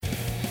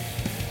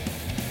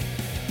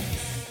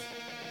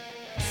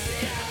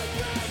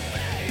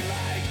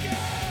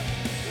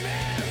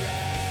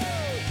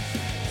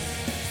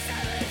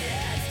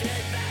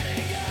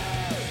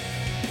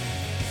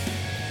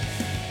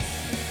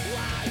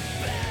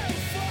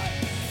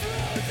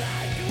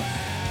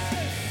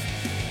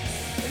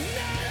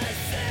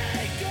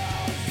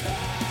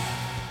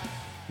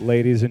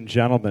Ladies and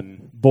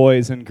gentlemen,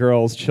 boys and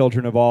girls,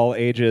 children of all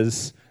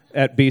ages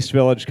at Beast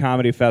Village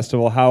Comedy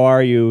Festival, how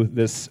are you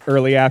this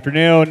early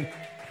afternoon?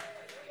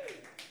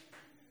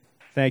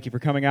 Thank you for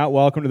coming out.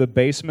 Welcome to the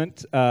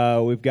basement.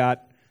 We've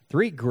got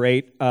 3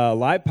 great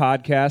live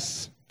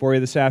podcasts for you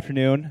this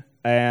afternoon,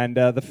 and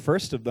the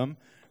first of them,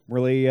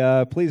 really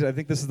pleased. I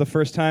think this is the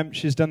first time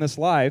she's done this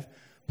live.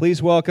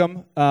 Please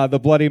welcome the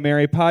Bloody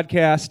Mary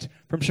podcast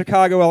from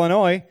Chicago,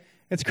 Illinois.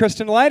 It's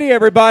Kristen Leidy,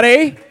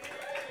 everybody.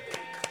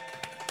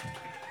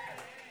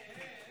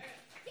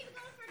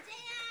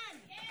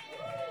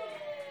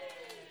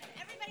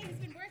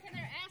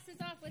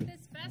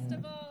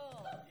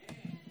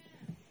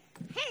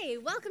 Hey,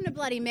 welcome to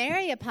Bloody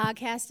Mary, a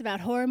podcast about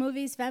horror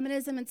movies,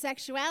 feminism, and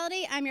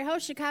sexuality. I'm your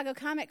host, Chicago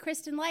comic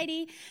Kristen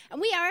Leidy,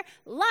 and we are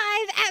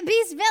live at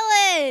Beast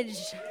Village.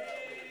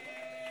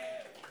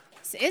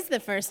 This is the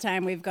first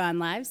time we've gone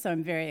live, so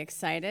I'm very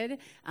excited.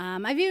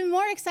 I'm even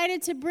more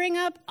excited to bring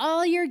up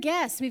all your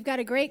guests. We've got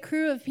a great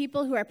crew of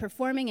people who are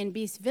performing in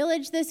Beast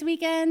Village this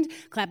weekend.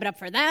 Clap it up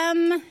for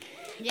them.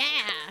 Yeah.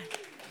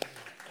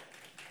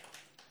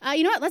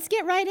 You know what? Let's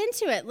get right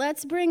into it.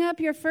 Let's bring up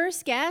your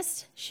first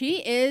guest. She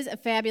is a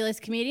fabulous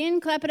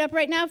comedian. Clap it up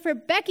right now for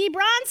Becky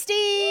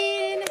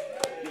Bronstein.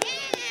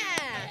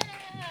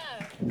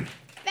 Yeah.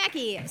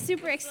 Becky,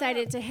 super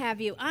excited to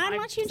have you on. Why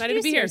don't you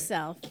introduce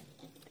yourself?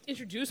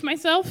 Introduce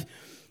myself?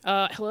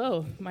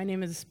 Hello, my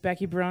name is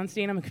Becky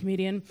Bronstein. I'm a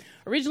comedian.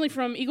 Originally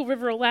from Eagle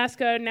River,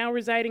 Alaska, now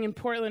residing in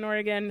Portland,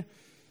 Oregon.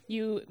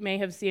 You may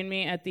have seen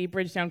me at the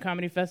Bridgetown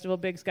Comedy Festival,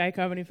 Big Sky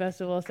Comedy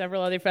Festival,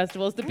 several other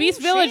festivals. The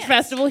Beast Village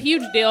Festival,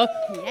 huge deal,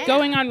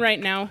 going on right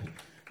now.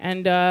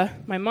 And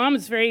my mom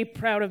is very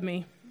proud of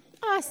me.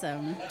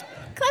 Awesome.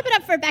 Clap it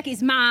up for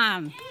Becky's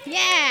mom.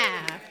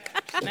 Yeah.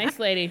 Nice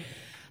lady.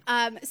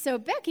 So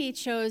Becky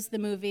chose the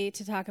movie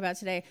to talk about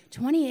today,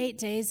 28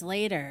 Days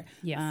Later,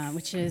 yes.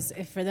 Which is,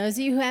 for those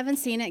of you who haven't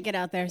seen it, get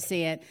out there,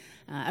 see it.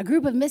 A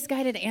group of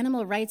misguided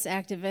animal rights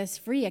activists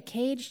free a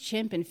caged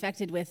chimp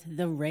infected with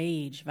the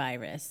rage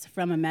virus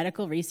from a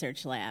medical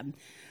research lab.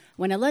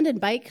 When a London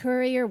bike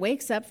courier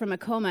wakes up from a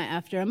coma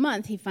after a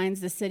month, he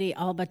finds the city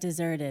all but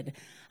deserted.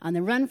 On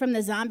the run from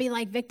the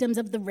zombie-like victims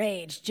of the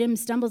rage, Jim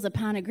stumbles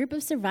upon a group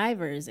of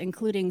survivors,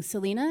 including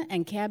Selena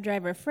and cab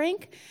driver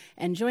Frank,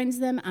 and joins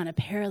them on a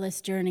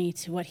perilous journey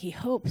to what he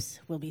hopes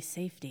will be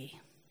safety.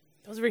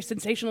 That was a very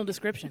sensational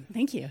description.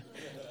 Thank you.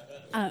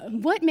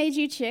 What made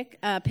you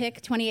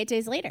pick 28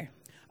 Days Later?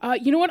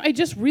 You know what? I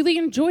just really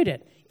enjoyed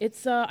it.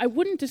 It's I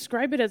wouldn't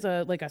describe it as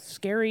a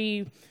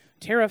scary,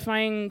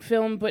 terrifying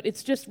film, but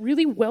it's just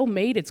really well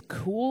made. It's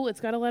cool.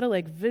 It's got a lot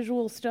of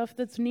visual stuff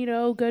that's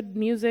neato, good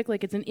music.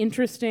 It's an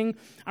interesting.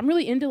 I'm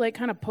really into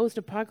kind of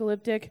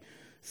post-apocalyptic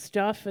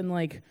stuff and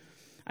I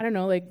don't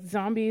know,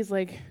 zombies.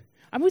 I'm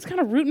always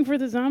kind of rooting for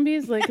the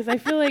zombies, because I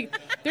feel like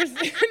there's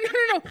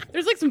no.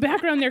 There's some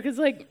background there because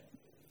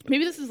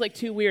maybe this is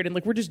too weird and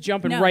we're just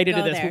jumping right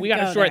into this, but we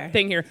got a short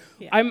thing here.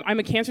 Yeah. I'm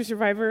a cancer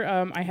survivor.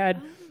 I had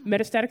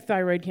metastatic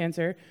thyroid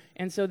cancer,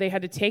 and so they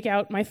had to take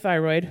out my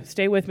thyroid.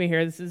 Stay with me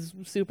here. This is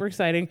super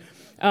exciting.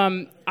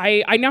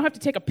 I now have to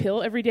take a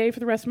pill every day for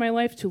the rest of my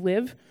life to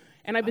live,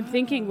 and I've been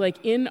thinking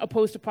in a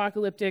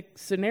post-apocalyptic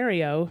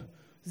scenario,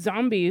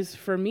 zombies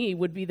for me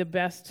would be the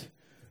best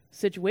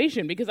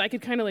situation because I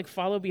could kind of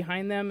follow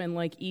behind them and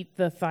eat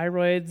the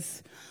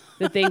thyroids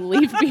that they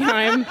leave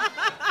behind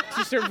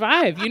to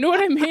survive. You know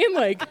what I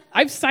mean?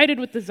 I've sided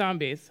with the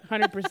zombies,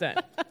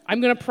 100%. I'm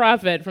going to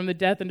profit from the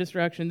death and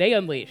destruction they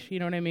unleash. You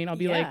know what I mean? I'll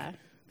be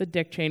the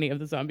Dick Cheney of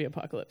the zombie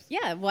apocalypse.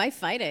 Yeah, why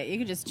fight it? You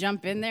can just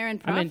jump in there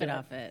and profit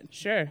off it.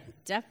 Sure.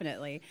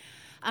 Definitely.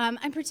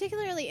 I'm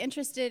particularly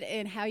interested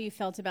in how you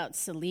felt about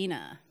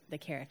Selena, the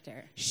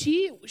character.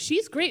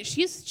 She's great.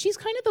 She's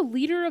kind of the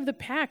leader of the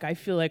pack, I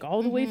feel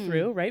all the way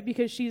through, right?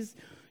 Because she's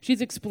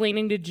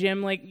explaining to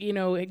Jim,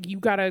 you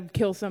gotta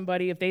kill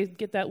somebody. If they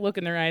get that look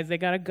in their eyes, they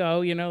gotta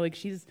go,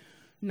 she's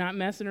not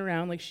messing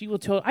around. She will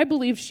I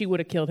believe she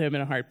would have killed him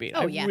in a heartbeat.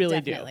 Oh, I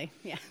really definitely.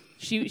 do. Yeah.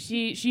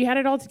 She had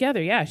it all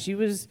together. Yeah,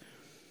 I'm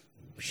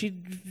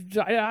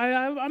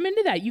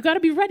into that. You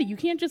gotta be ready. You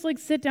can't just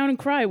sit down and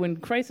cry when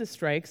crisis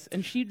strikes.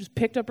 And she just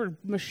picked up her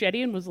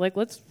machete and was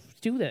let's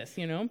do this,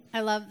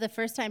 I love the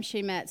first time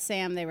she met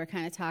Sam, they were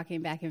kind of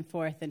talking back and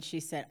forth, and she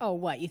said, oh,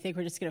 what, you think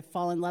we're just going to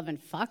fall in love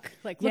and fuck?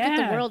 Look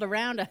at the world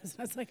around us.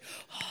 I was like,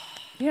 oh.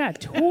 Yeah,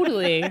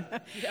 totally.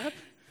 Yep.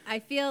 I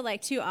feel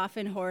too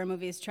often horror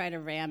movies try to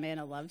ram in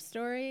a love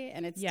story,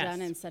 and it's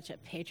done in such a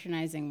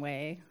patronizing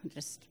way.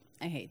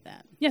 I hate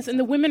that. Yes, and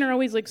the women are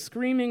always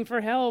screaming for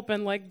help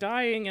and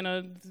dying in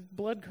a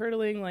blood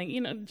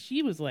curdling,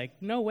 she was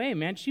no way,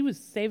 man. She was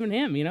saving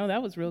him,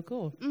 that was real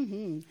cool.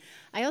 Mm-hmm.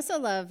 I also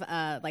love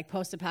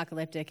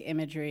post-apocalyptic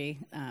imagery,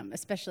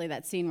 especially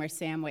that scene where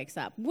Sam wakes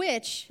up,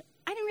 which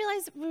I didn't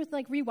realize with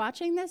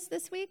rewatching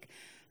this week,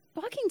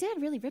 Walking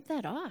Dead really ripped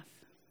that off.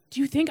 Do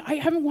you think? I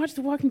haven't watched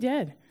The Walking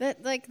Dead.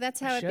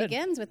 That's how it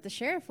begins, with the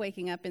sheriff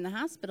waking up in the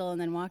hospital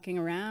and then walking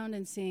around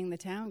and seeing the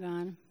town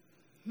gone.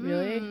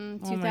 Really?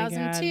 2000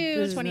 2002,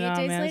 This is 28 not,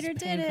 days man, later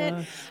it's did it.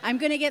 painful. I'm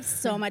going to get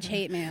so much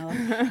hate mail.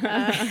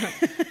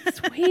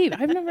 Sweet.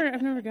 I've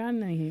never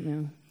gotten any hate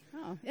mail.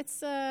 Oh,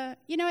 it's, it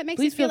makes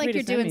Please you feel feel free like to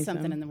you're send doing me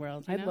something some. in the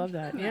world. I'd love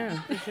that.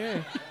 Yeah, for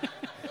sure.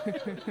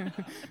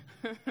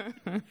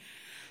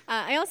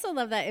 I also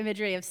love that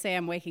imagery of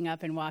Sam waking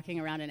up and walking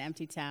around an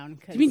empty town.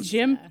 You mean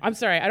Jim? I'm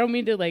sorry. I don't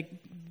mean to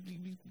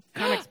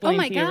can't explain oh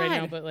my to God. you right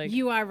now, but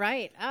you are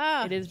right.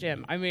 Oh, it is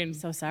Jim. I mean,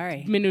 so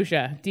sorry.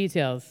 minutia,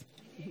 details.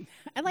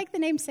 I like the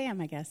name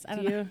Sam, I guess. I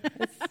don't know.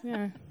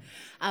 Yeah.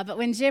 But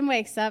when Jim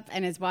wakes up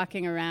and is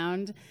walking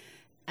around,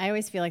 I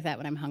always feel like that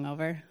when I'm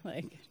hungover.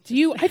 Do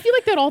you? I feel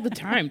like that all the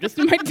time, just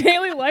in my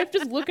daily life,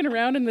 just looking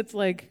around, and it's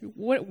like,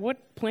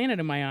 what planet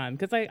am I on?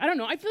 Because I don't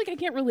know. I feel like I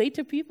can't relate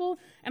to people,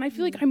 and I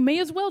feel like I may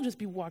as well just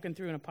be walking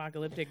through an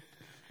apocalyptic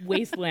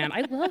wasteland.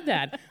 I love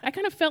that. I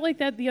kind of felt like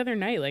that the other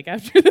night, like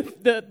after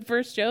the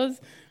first shows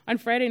on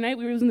Friday night.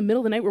 We were in the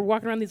middle of the night. We were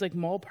walking around these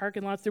mall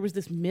parking lots. There was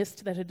this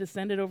mist that had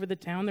descended over the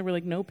town. There were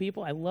no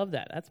people. I love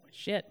that. That's my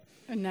shit.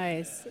 Oh,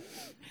 nice.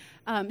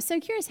 So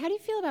curious, how do you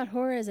feel about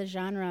horror as a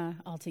genre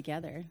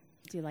altogether?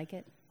 Do you like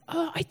it?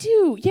 I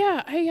do,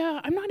 yeah.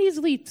 I'm not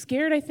easily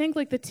scared. I think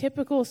the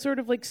typical sort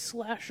of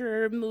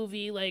slasher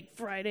movie,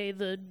 Friday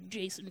the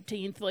Jason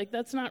 10th.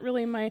 That's not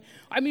really my.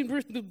 I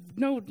mean,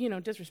 no,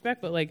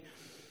 disrespect, but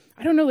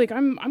I don't know.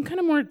 I'm kind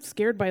of more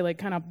scared by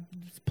kind of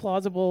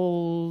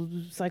plausible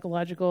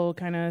psychological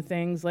kind of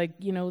things.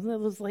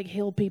 Those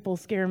hill people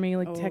scare me.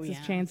 Texas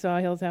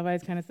Chainsaw, Hills Have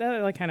Eyes kind of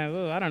stuff.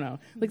 I don't know.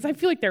 I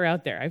feel like they're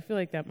out there. I feel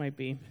like that might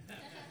be.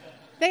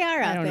 They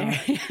are out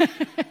there.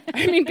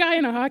 I mean, guy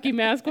in a hockey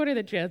mask, what are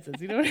the chances?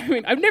 You know what I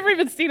mean? I've never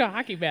even seen a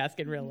hockey mask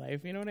in real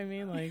life. You know what I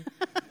mean?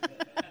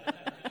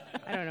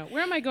 I don't know.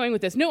 Where am I going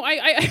with this? No,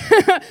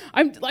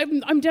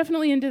 I'm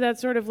definitely into that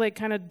sort of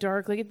kind of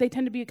dark. They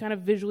tend to be kind of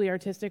visually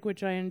artistic,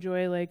 which I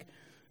enjoy.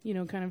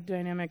 Kind of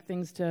dynamic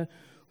things to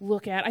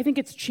look at. I think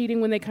it's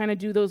cheating when they kind of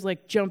do those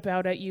jump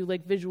out at you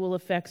visual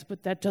effects,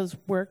 but that does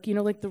work.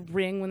 The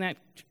Ring when that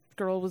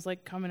girl was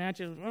coming at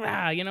you,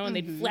 and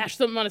they'd flash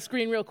something on a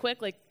screen real quick.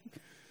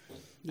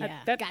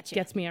 That gotcha.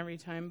 Gets me every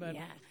time. But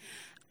yeah.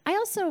 I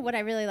also, what I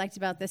really liked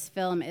about this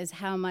film is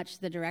how much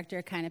the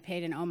director kind of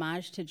paid an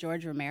homage to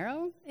George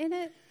Romero in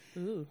it.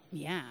 Ooh.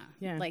 Yeah.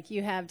 Yeah.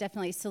 You have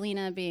definitely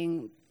Selena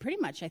being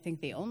pretty much, I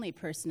think, the only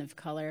person of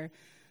color,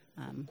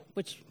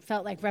 which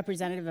felt like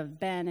representative of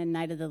Ben in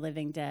Night of the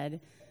Living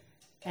Dead,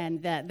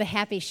 and the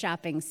happy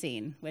shopping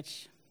scene,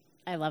 which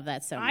I love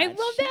that so much. I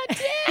love that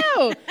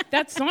too.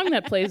 That song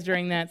that plays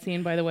during that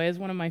scene, by the way, is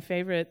one of my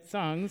favorite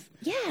songs.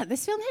 Yeah,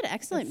 this film had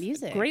excellent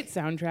music. Great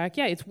soundtrack.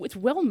 Yeah, it's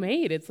well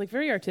made. It's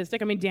very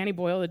artistic. I mean, Danny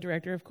Boyle, the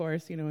director, of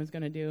course, is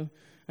going to do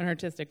an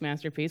artistic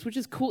masterpiece, which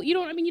is cool. You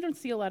don't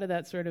see a lot of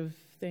that sort of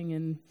thing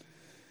in,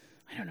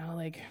 I don't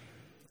know,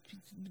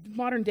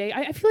 modern day.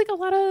 I feel like a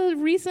lot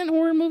of recent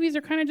horror movies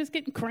are kind of just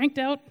getting cranked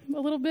out a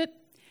little bit.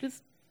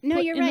 No,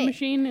 you're right. The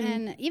machine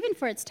and even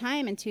for its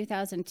time in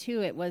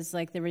 2002, it was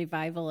the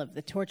revival of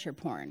the torture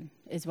porn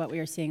is what we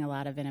were seeing a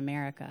lot of in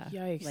America.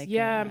 Yikes.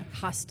 Yeah.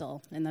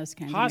 Hostel and those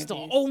kinds Hostel.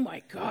 of movies. Oh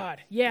my God.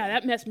 Yeah,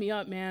 that messed me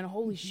up, man.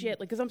 Holy shit.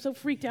 Because I'm so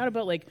freaked out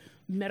about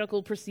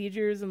medical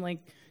procedures and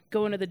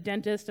going to the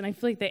dentist, and I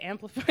feel like they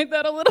amplified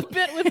that a little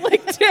bit with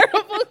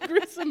terrible,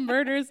 gruesome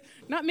murders.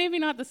 Maybe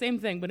not the same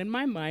thing, but in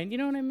my mind, you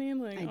know what I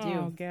mean? I do.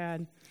 Oh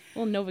God.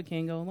 Well,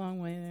 Novocaine go a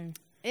long way there.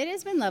 It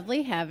has been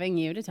lovely having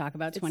you to talk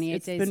about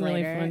 28 Days been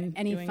Later. Really fun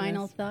Any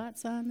final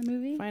thoughts on the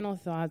movie? Final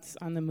thoughts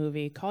on the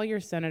movie. Call your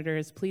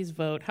senators. Please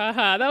vote.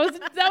 Haha. That was a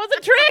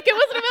trick. It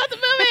wasn't about the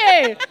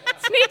movie.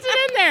 Sneaked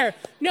it in there.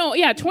 No,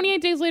 yeah.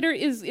 28 Days Later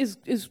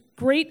is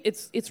great.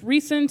 It's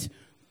recent,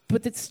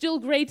 but it's still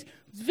great.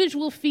 It's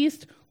visual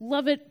feast.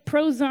 Love it.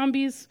 Pro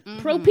zombies.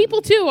 Pro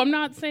people too. I'm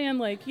not saying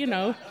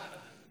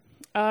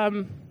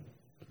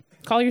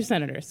call your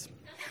senators.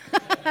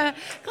 Clap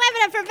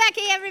it up for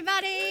Becky,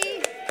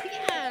 everybody.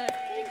 Yeah.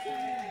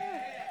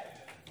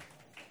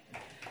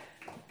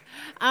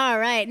 All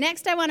right.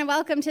 Next, I want to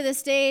welcome to the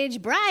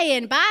stage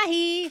Brian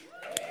Bahi.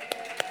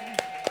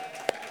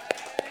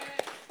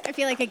 I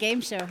feel like a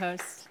game show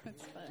host.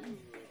 That's fun.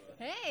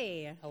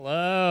 Hey.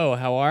 Hello.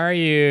 How are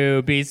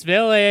you? Beast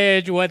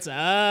Village. What's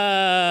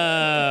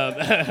up?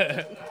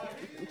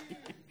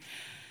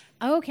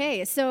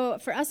 Okay. So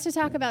for us to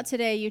talk about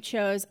today, you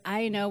chose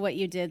I Know What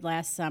You Did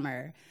Last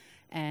Summer.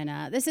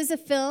 And this is a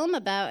film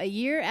about a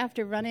year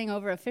after running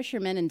over a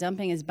fisherman and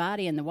dumping his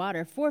body in the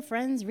water. Four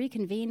friends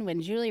reconvene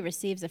when Julie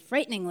receives a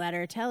frightening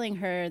letter telling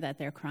her that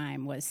their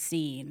crime was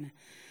seen.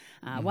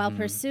 While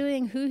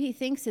pursuing who he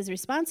thinks is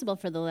responsible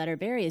for the letter,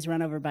 Barry is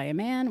run over by a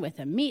man with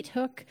a meat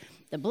hook.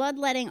 The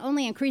bloodletting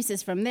only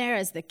increases from there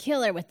as the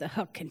killer with the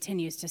hook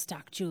continues to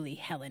stalk Julie,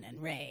 Helen,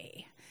 and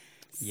Ray.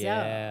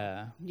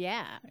 Yeah.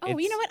 Oh,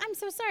 you know what? I'm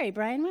so sorry,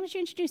 Brian. Why don't you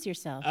introduce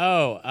yourself?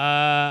 Oh,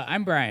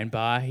 I'm Brian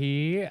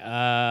Bahi.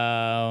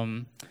 I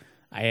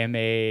am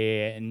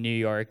a New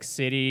York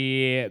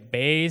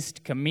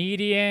City-based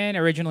comedian,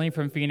 originally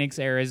from Phoenix,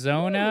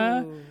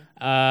 Arizona.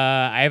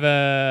 I have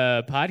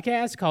a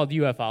podcast called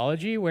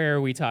UFOlogy where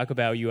we talk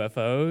about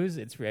UFOs.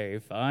 It's very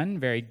fun,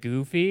 very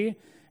goofy,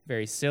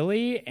 very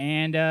silly,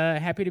 and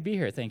happy to be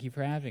here. Thank you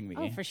for having me.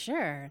 Oh, for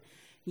sure.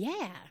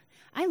 Yeah.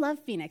 I love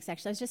Phoenix,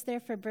 actually. I was just there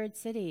for Bird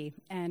City,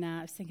 and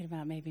I was thinking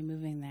about maybe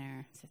moving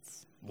there.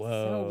 It's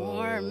so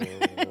warm.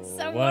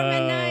 So warm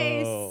and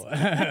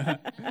nice.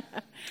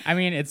 I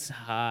mean, it's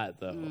hot,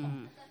 though.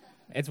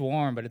 It's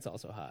warm, but it's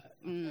also hot.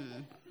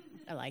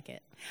 I like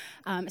it.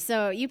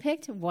 So you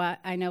picked What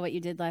I Know What You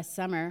Did Last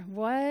Summer.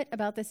 What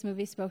about this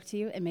movie spoke to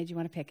you and made you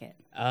want to pick it?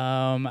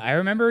 I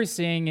remember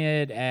seeing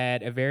it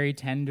at a very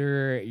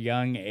tender,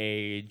 young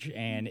age,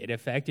 and it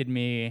affected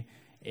me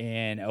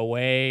in a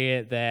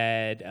way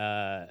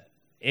that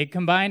it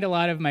combined a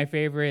lot of my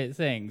favorite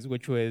things,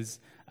 which was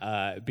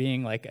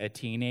being like a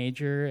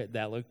teenager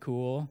that looked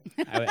cool.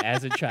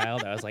 As a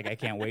child, I was like, I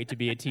can't wait to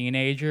be a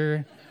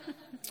teenager.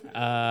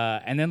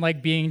 And then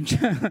like being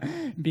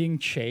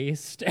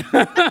chased.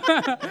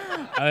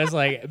 I was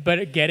like,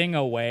 but getting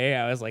away,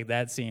 I was like,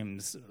 that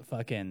seems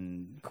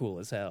fucking cool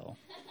as hell.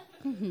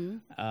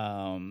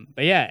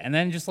 But yeah, and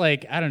then just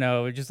like, I don't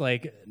know, just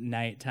like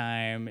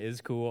nighttime is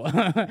cool.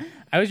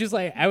 I was just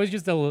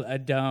a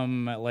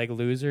dumb like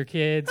loser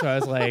kid, so I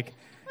was like,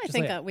 I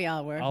think that we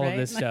all were. all right? of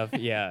this stuff.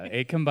 Yeah,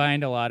 it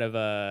combined a lot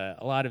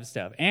of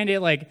stuff, and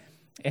it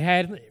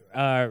had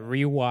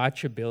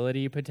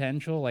rewatchability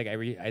potential. Like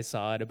I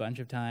saw it a bunch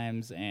of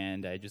times,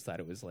 and I just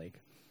thought it was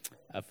like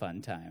a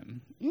fun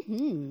time.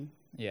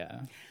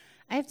 Yeah.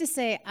 I have to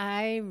say,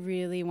 I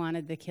really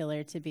wanted the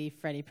killer to be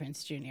Freddie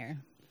Prinze Jr.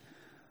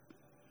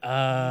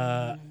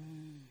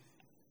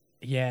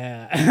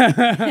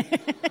 Yeah.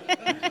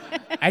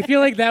 I feel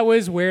like that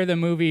was where the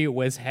movie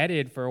was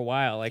headed for a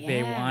while. Like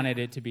they wanted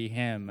it to be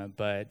him,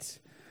 but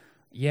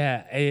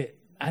yeah,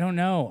 I don't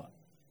know.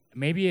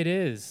 Maybe it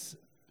is.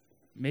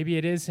 Maybe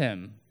it is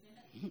him.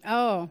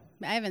 Oh,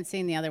 I haven't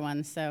seen the other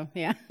one, so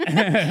yeah.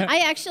 I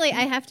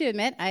have to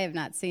admit, I have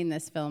not seen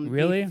this film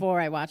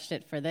before I watched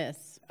it for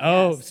this.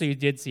 Oh, Yes. so you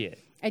did see it.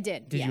 I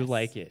did. Did you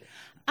like it?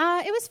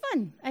 It was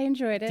fun. I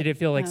enjoyed it. Did it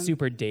feel like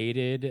super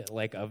dated,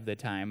 like of the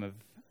time of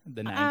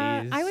the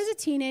 90s? I was a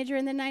teenager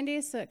in the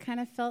 90s, so it kind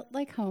of felt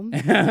like home.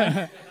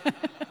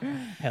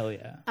 Hell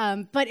yeah.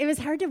 But it was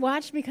hard to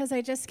watch because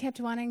I just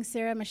kept wanting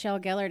Sarah Michelle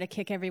Gellar to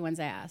kick everyone's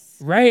ass.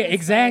 Right,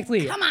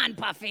 exactly. Come on,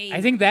 Buffy.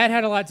 I think that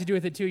had a lot to do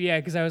with it too, yeah,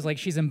 because I was like,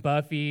 she's in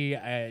Buffy,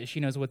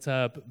 she knows what's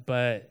up,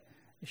 but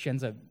she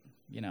ends up,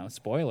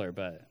 spoiler,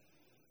 but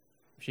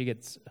she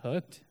gets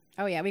hooked.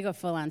 Oh, yeah, we go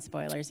full-on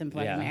spoilers in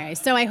Bloody Yeah. Mary.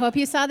 So I hope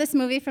you saw this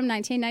movie from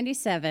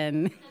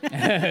 1997.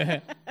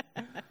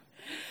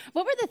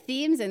 What were the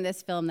themes in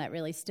this film that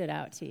really stood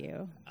out to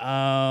you?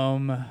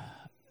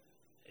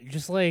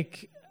 Just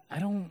like,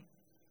 I'm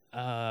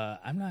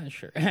not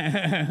sure.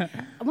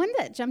 One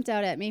that jumped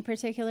out at me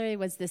particularly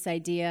was this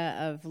idea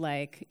of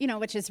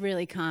which is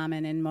really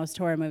common in most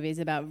horror movies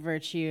about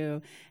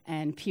virtue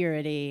and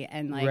purity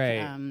and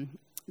Right.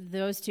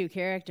 Those two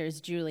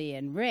characters, Julie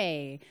and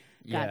Ray,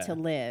 got Yeah. to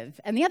live.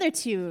 And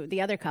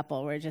the other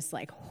couple were just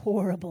like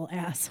horrible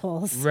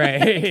assholes.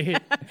 Right.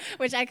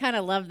 Which I kind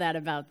of love that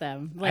about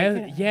them.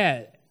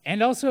 Yeah.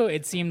 And also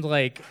it seemed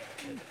like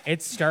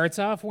it starts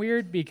off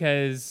weird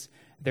because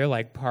they're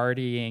like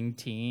partying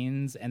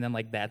teens, and then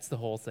like that's the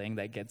whole thing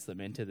that gets them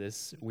into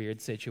this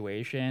weird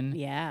situation.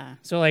 Yeah.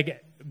 So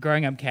like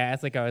growing up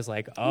Catholic, I was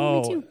like, me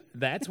oh, too.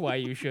 that's why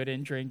you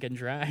shouldn't drink and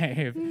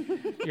drive.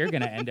 You're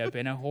gonna end up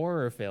in a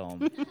horror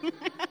film.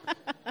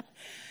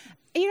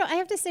 I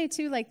have to say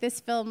too,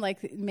 this film,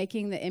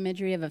 making the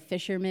imagery of a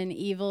fisherman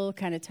evil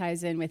kind of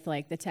ties in with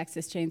the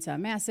Texas Chainsaw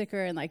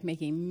Massacre and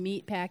making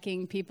meat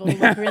packing people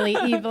look really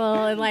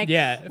evil and why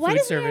food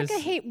does service. America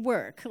hate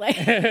work?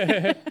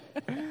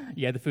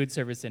 Yeah, the food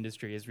service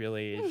industry is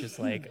really just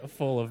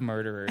full of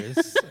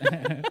murderers.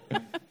 It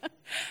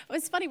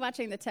was funny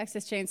watching the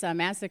Texas Chainsaw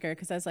Massacre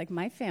because I was like,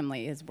 my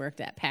family has worked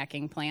at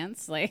packing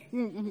plants. What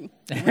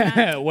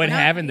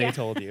haven't they yeah.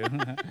 told you?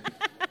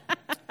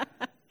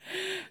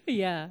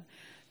 Yeah.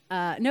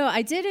 No,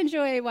 I did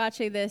enjoy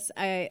watching this.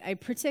 I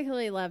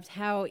particularly loved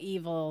how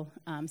evil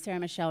Sarah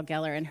Michelle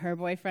Gellar and her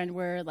boyfriend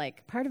were.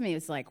 Part of me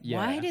was like,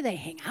 why do they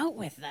hang out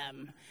with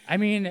them? I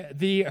mean,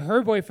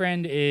 her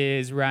boyfriend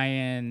is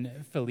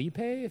Ryan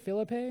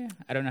Philippe.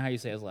 I don't know how you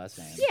say his last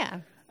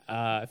name.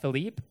 Yeah.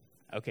 Philippe?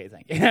 Okay,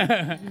 thank you.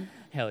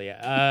 Hell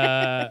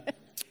yeah.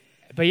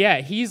 But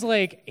yeah, he's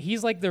like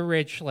the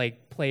rich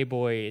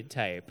playboy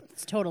type.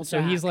 It's total So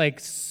shock.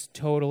 he's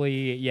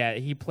totally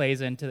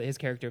his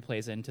character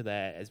plays into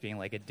that as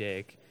being a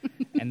dick.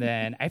 And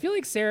then I feel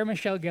like Sarah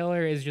Michelle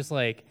Gellar is just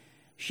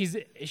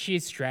she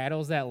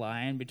straddles that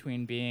line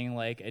between being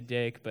a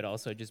dick but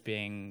also just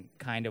being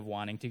kind of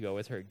wanting to go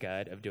with her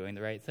gut of doing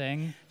the right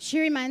thing. She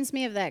reminds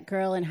me of that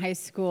girl in high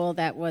school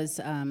that was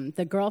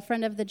the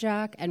girlfriend of the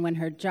jock, and when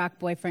her jock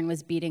boyfriend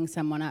was beating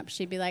someone up,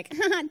 she'd be like,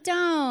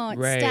 don't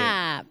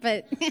stop,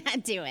 but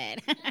do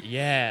it.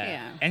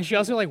 Yeah. And she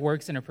also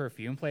works in a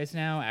perfume place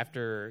now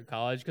after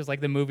college because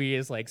the movie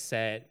is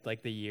set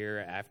the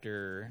year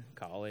after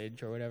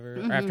college or whatever,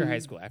 or after high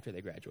school, after they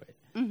graduate.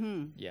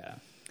 Yeah.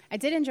 I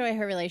did enjoy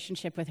her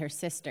relationship with her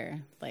sister.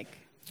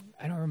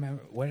 I don't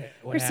remember what Her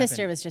happened.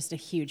 sister was just a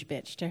huge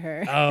bitch to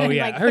her. Oh and,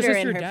 yeah, like, her put her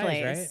sister in her dies,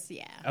 place. right?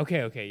 Yeah.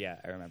 Okay, yeah,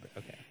 I remember.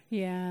 Okay.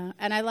 Yeah,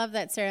 and I love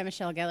that Sarah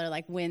Michelle Gellar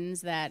like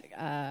wins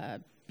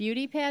that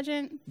beauty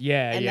pageant.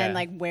 Yeah, and yeah. then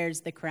like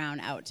wears the crown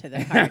out to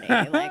the party.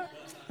 Like,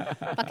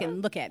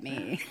 fucking look at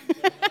me.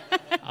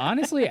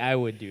 Honestly, I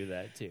would do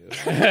that too.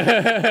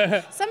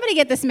 Somebody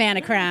get this man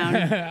a crown.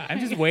 I'm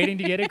just waiting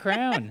to get a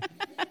crown.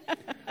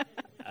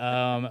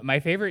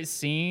 My favorite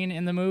scene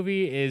in the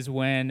movie is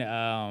when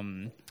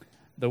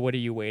the "What are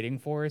you waiting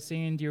for"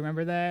 scene. Do you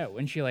remember that?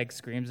 When she like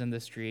screams in the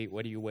street,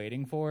 "What are you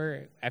waiting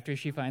for?" after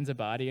she finds a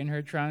body in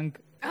her trunk.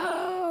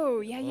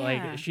 Oh, yeah.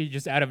 Like she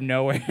just out of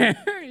nowhere,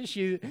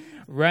 she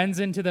runs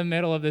into the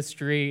middle of the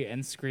street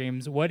and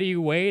screams, "What are you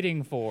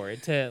waiting for?"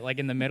 to like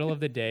in the middle of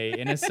the day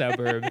in a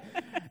suburb.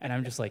 And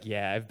I'm just like,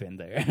 yeah, I've been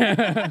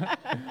there.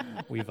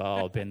 We've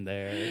all been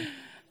there.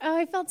 Oh,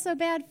 I felt so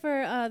bad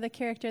for the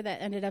character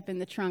that ended up in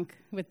the trunk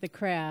with the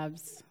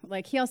crabs.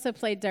 Like, he also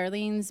played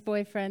Darlene's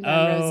boyfriend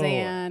on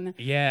Roseanne.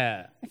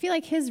 Yeah. I feel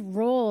like his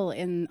role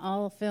in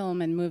all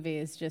film and movie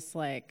is just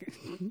like,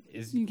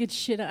 you get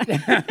shit on.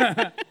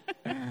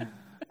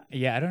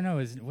 Yeah, I don't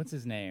know. What's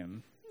his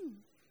name?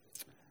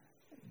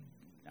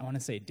 I want to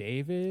say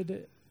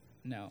David.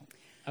 No.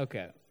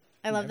 Okay.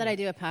 I love that I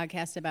do a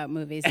podcast about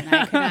movies and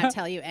I could not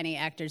tell you any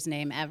actor's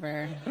name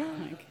ever.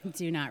 I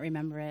do not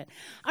remember it.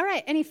 All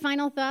right, any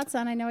final thoughts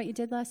on I Know What You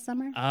Did Last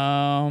Summer?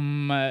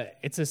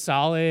 It's a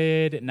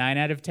solid 9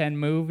 out of 10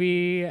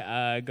 movie.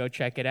 Go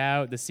check it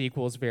out. The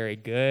sequel's very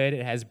good.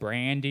 It has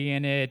Brandy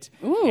in it.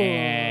 Ooh.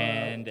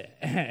 And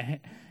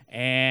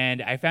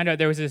and I found out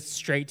there was a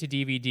straight to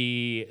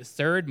DVD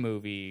third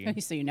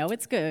movie. So you know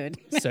it's good.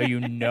 So you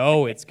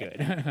know it's good.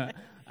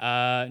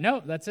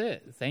 No, that's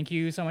it. Thank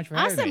you so much for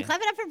having me. Awesome.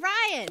 Clap it up for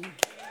Brian.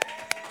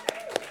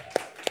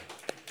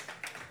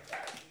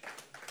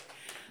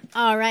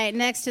 All right,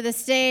 next to the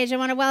stage, I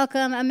want to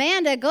welcome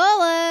Amanda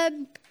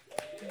Golub.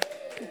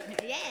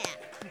 Yeah.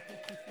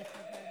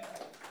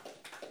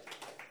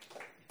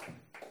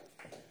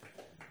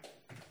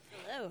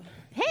 Hello.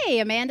 Hey,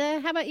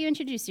 Amanda, how about you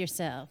introduce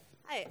yourself?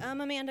 Hi,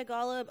 I'm Amanda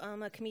Golub.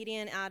 I'm a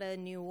comedian out of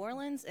New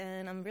Orleans,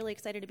 and I'm really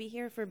excited to be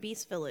here for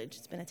Beast Village.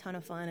 It's been a ton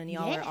of fun, and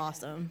y'all are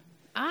awesome.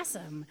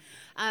 Awesome.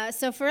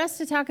 So for us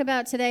to talk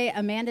about today,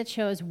 Amanda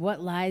chose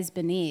What Lies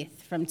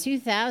Beneath from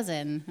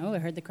 2000. Oh, I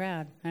heard the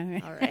crowd. All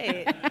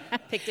right.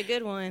 Picked a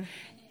good one.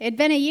 It'd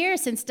been a year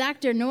since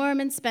Dr.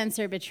 Norman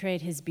Spencer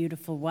betrayed his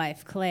beautiful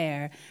wife,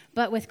 Claire.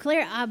 But with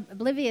Claire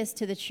oblivious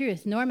to the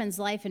truth, Norman's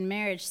life and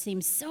marriage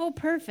seems so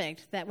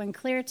perfect that when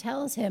Claire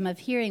tells him of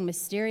hearing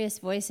mysterious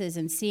voices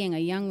and seeing a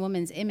young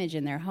woman's image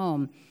in their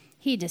home,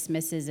 he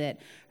dismisses it,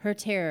 her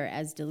terror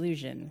as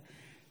delusion.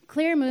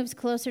 Claire moves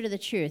closer to the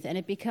truth, and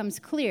it becomes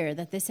clear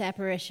that this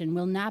apparition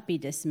will not be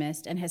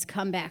dismissed and has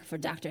come back for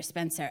Dr.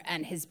 Spencer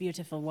and his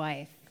beautiful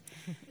wife.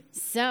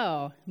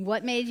 So,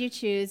 what made you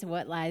choose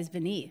What Lies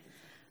Beneath?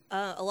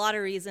 A lot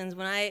of reasons.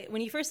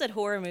 When you first said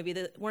horror movie,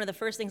 one of the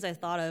first things I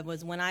thought of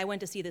was when I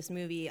went to see this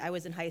movie. I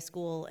was in high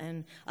school,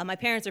 and my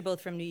parents are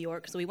both from New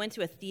York, so we went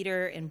to a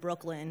theater in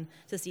Brooklyn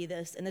to see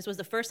this. And this was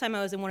the first time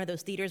I was in one of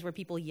those theaters where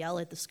people yell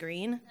at the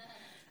screen.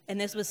 And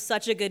this was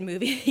such a good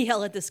movie to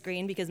yell at the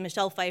screen because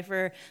Michelle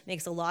Pfeiffer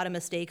makes a lot of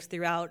mistakes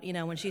throughout,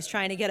 when she's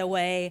trying to get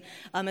away.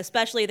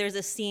 Especially there's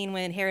a scene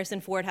when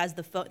Harrison Ford has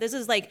the phone. This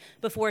is like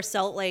before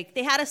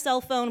they had a cell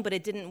phone, but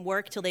it didn't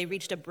work till they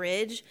reached a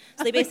bridge.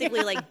 So they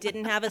basically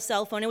didn't have a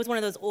cell phone. It was one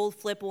of those old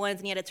flip ones,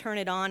 and you had to turn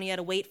it on. You had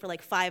to wait for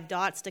 5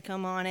 dots to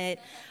come on it,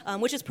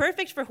 which is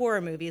perfect for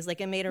horror movies.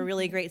 It made a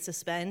really great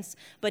suspense.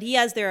 But he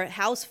has their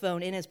house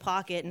phone in his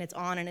pocket, and it's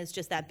on, and it's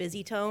just that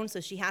busy tone. So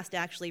she has to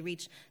actually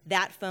reach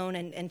that phone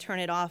and turn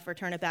it off or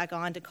turn it back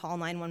on to call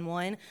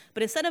 911.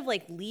 But instead of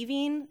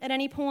leaving at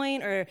any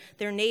point, or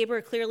their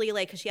neighbor clearly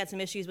because she had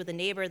some issues with the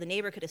neighbor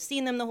could have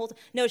seen them the whole time.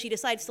 No, she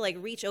decides to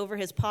reach over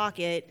his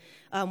pocket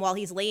while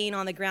he's laying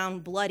on the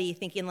ground bloody,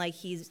 thinking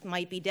he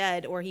might be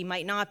dead or he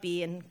might not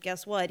be. And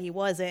guess what? He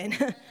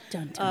wasn't.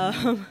 Dun,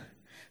 dun.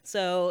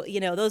 So,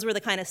 those were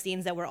the kind of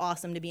scenes that were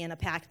awesome to be in a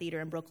packed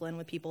theater in Brooklyn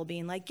with people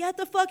being like, "Get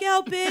the fuck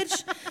out,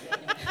 bitch."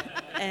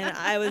 And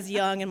I was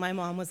young and my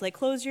mom was like,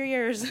 "Close your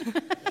ears."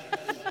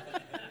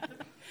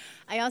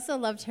 I also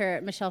loved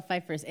Michelle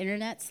Pfeiffer's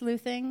internet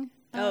sleuthing.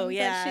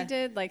 That she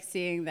did,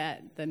 seeing the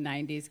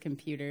 90s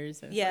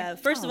computers. Yeah,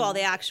 first of all,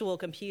 the actual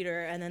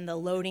computer, and then the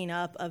loading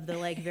up of the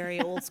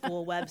very old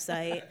school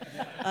website.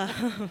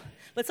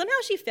 But somehow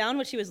she found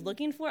what she was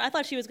looking for. I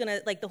thought she was gonna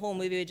the whole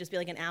movie would just be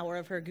an hour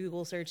of her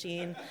Google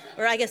searching,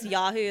 or I guess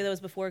Yahoo. That was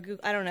before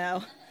Google. I don't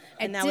know.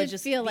 And that would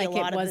just feel be like a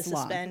lot it of was the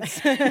suspense.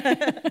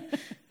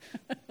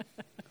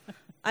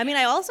 I mean,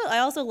 I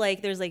also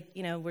like. There's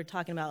we're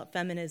talking about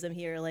feminism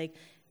here,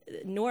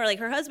 Nora,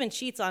 her husband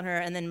cheats on her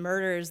and then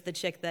murders the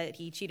chick that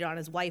he cheated on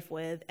his wife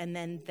with, and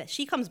then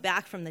she comes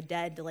back from the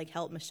dead to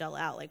help Michelle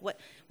out.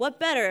 What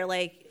better?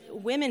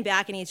 Women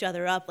backing each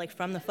other up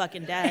from the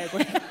fucking dead.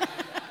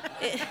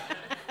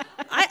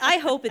 I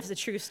hope it's a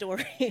true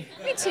story.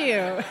 Me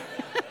too.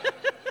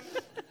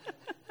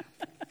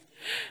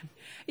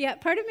 Yeah,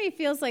 part of me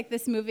feels like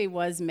this movie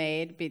was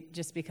made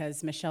just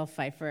because Michelle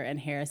Pfeiffer and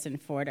Harrison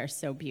Ford are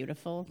so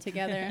beautiful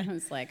together. I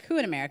was like, who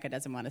in America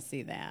doesn't want to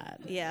see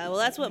that? Yeah, well,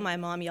 that's what my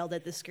mom yelled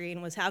at the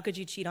screen was, how could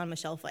you cheat on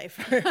Michelle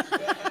Pfeiffer?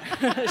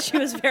 She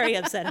was very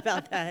upset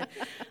about that,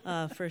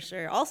 for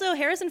sure. Also,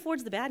 Harrison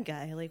Ford's the bad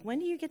guy. Like, when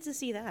do you get to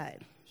see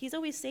that? He's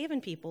always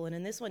saving people, and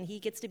in this one, he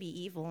gets to be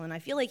evil. And I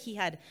feel like he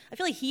had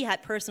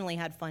personally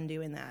had fun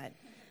doing that,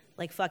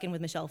 like fucking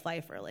with Michelle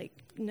Pfeiffer. Like,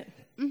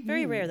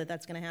 very rare that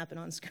that's going to happen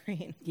on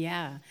screen.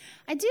 Yeah.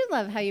 I do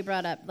love how you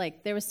brought up,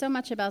 like, there was so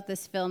much about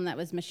this film that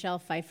was Michelle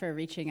Pfeiffer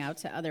reaching out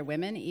to other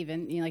women,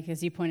 even, you know, like,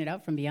 as you pointed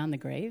out, from beyond the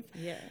grave.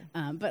 Yeah.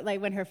 But, like,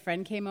 when her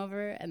friend came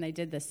over and they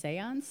did the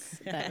seance,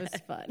 that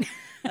was fun.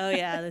 Oh,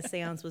 yeah, the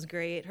seance was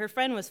great. Her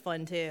friend was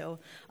fun, too.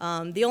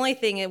 The only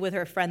thing with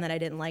her friend that I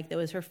didn't like, though,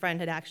 was her friend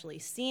had actually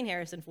seen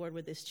Harrison Ford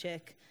with this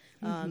chick.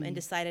 And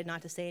decided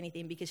not to say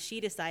anything because she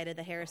decided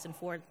that Harrison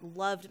Ford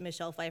loved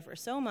Michelle Pfeiffer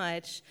so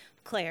much,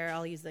 Claire,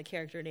 I'll use the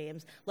character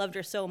names, loved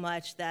her so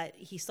much that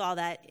he saw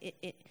that,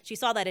 she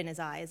saw that in his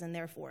eyes, and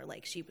therefore,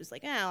 like, she was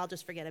like, I'll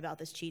just forget about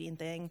this cheating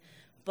thing.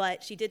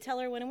 But she did tell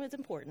her when it was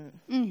important.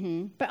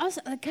 Mm-hmm. But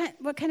also,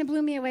 what kind of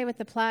blew me away with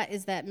the plot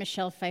is that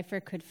Michelle Pfeiffer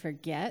could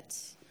forget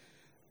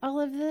all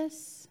of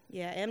this.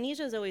 Yeah,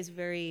 amnesia is always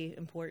very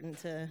important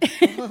to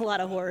a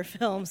lot of horror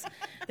films.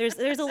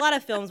 There's a lot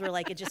of films where,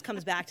 like, it just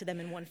comes back to them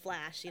in one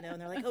flash, you know,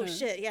 and they're like, oh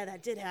shit, yeah,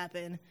 that did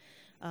happen.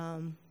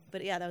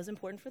 But yeah, that was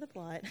important for the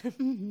plot.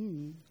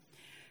 Mm-hmm.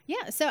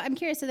 Yeah, so I'm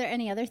curious, are there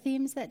any other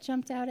themes that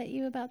jumped out at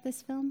you about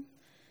this film?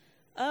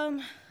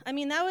 I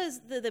mean, that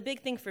was the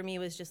big thing for me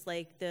was just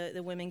like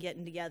the women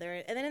getting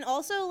together, and then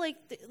also like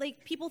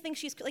people think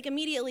she's like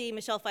immediately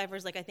Michelle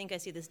Pfeiffer's like, I think I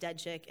see this dead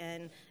chick,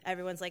 and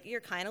everyone's like, you're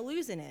kind of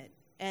losing it.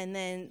 And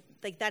then,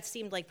 like, that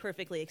seemed, like,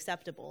 perfectly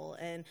acceptable.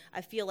 And I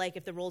feel like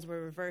if the roles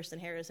were reversed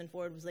and Harrison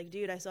Ford was like,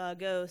 dude, I saw a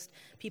ghost,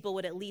 people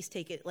would at least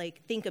take it,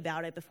 like, think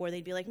about it before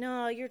they'd be like,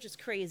 no, you're just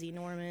crazy,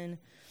 Norman.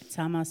 It's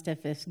almost as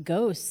if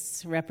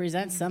ghosts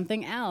represent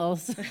something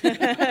else. That's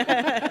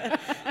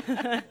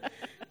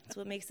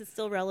what makes it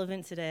still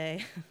relevant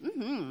today.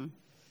 Mm-hmm.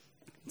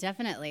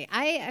 Definitely.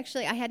 I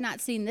had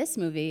not seen this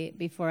movie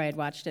before I had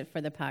watched it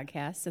for the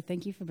podcast, so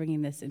thank you for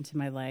bringing this into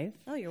my life.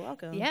 Oh, you're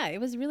welcome. Yeah,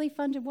 it was really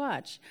fun to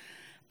watch.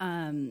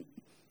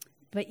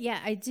 But yeah,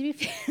 I do.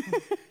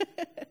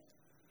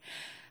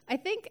 I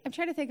think I'm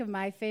trying to think of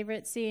my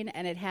favorite scene,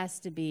 and it has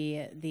to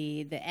be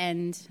the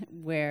end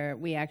where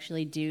we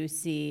actually do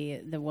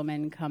see the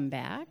woman come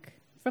back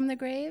from the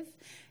grave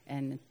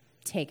and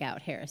take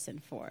out Harrison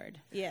Ford.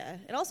 Yeah,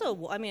 and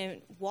also, I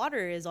mean,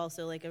 water is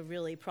also like a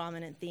really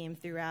prominent theme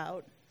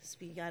throughout.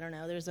 I don't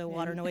know. There's a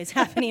water noise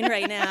happening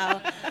right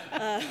now.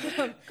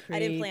 I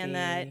didn't plan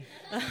that.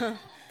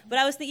 But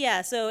I was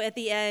so at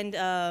the end,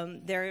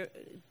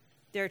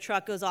 their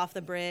truck goes off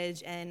the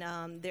bridge,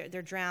 and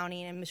they're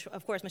drowning. And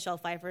of course, Michelle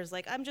Pfeiffer is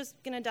like, I'm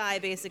just going to die,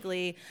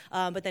 basically.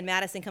 But then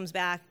Madison comes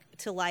back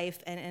to life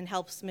and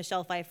helps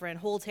Michelle Pfeiffer and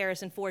holds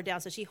Harrison Ford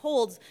down. So she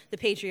holds the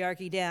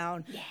patriarchy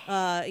down,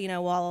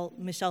 while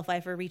Michelle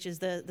Pfeiffer reaches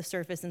the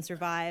surface and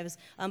survives.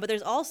 But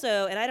there's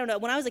also, and I don't know,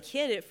 when I was a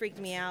kid, it freaked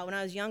me out. When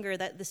I was younger,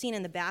 that the scene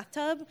in the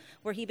bathtub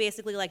where he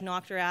basically, like,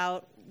 knocked her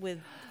out with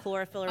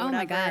chlorophyll or whatever. Oh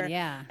my God,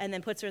 yeah. And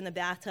then puts her in the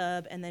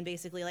bathtub and then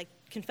basically, like,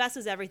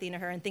 confesses everything to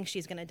her and thinks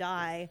she's going to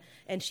die.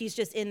 And she's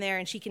just in there,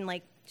 and she can,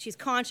 like, she's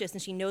conscious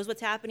and she knows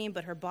what's happening,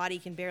 but her body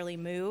can barely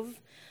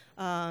move.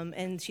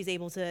 And she's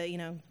able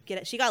to, get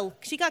it. She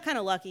got kind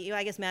of lucky.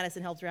 I guess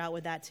Madison helped her out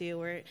with that too,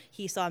 where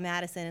he saw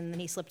Madison and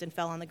then he slipped and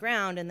fell on the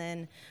ground, and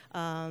then,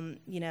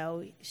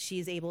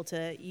 she's able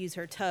to use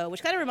her toe,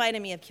 which kind of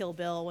reminded me of Kill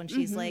Bill when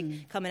she's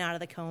like coming out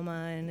of the coma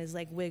and is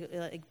like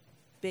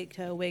big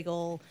toe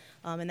wiggle,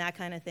 and that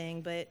kind of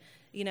thing. But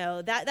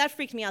that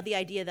freaked me out. The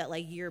idea that,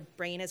 like, your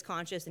brain is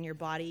conscious and your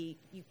body,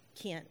 you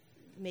can't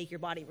make your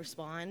body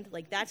respond,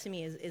 like, that to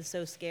me is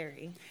so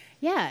scary.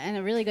 Yeah, and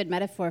a really good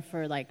metaphor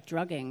for, like,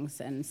 druggings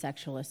and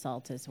sexual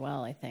assault as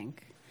well, I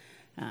think.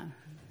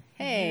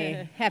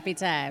 Hey, happy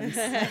times.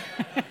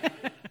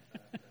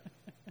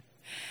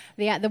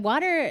 The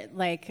water,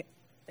 like,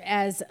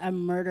 as a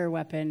murder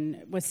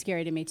weapon was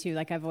scary to me too.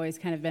 Like, I've always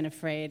kind of been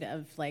afraid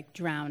of, like,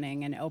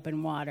 drowning in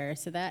open water,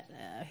 so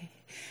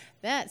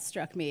that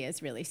struck me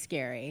as really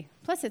scary.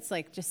 Plus, it's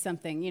like just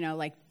something,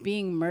 like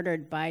being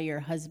murdered by your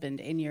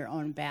husband in your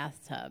own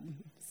bathtub.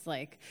 It's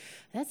like,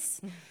 that's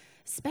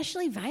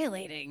especially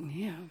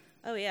violating.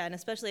 Oh yeah, and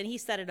he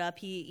set it up.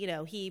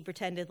 He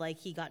pretended like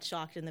he got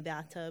shocked in the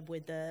bathtub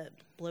with the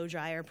blow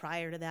dryer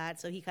prior to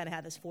that, so he kind of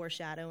had this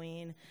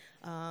foreshadowing,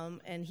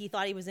 and he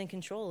thought he was in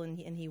control, and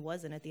he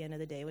wasn't at the end of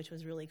the day, which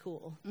was really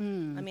cool. I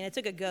mean, it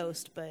took a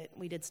ghost, but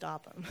we did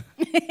stop him.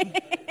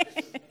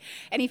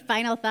 Any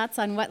final thoughts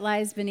on What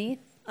Lies Beneath?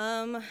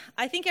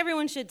 I think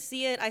everyone should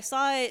see it. I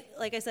saw it,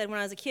 like I said, when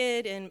I was a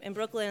kid in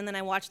Brooklyn, and then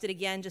I watched it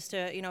again just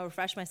to,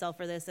 refresh myself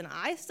for this, and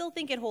I still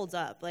think it holds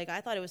up. Like,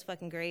 I thought it was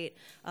fucking great.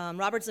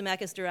 Robert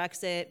Zemeckis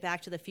directs it,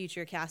 Back to the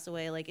Future,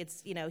 Castaway. Like,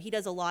 it's, he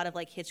does a lot of,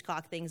 like,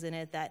 Hitchcock things in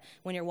it that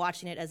when you're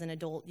watching it as an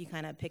adult, you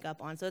kind of pick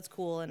up on. So it's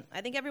cool, and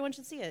I think everyone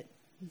should see it.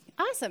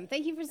 Awesome.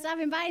 Thank you for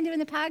stopping by and doing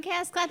the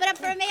podcast. Clap it up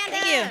for Amanda.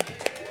 Thank you.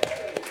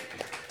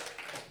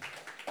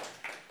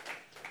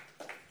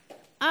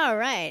 All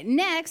right.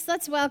 Next,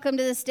 let's welcome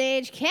to the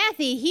stage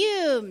Kathy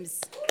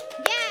Humes.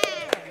 Yeah.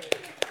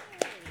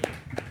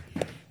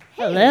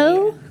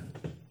 Hello.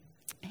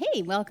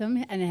 Hey,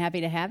 welcome and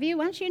happy to have you.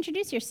 Why don't you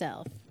introduce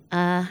yourself?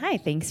 Hi,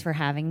 thanks for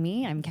having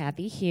me. I'm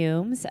Kathy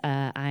Humes.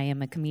 I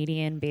am a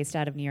comedian based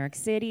out of New York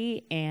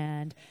City,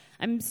 and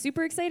I'm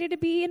super excited to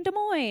be in Des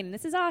Moines.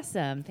 This is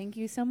awesome. Thank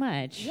you so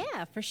much.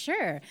 Yeah, for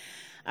sure.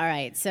 All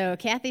right, so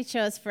Kathy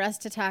chose for us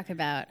to talk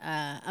about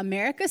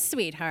America's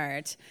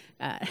Sweetheart,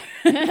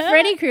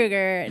 Freddy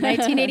Krueger,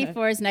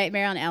 1984's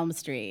Nightmare on Elm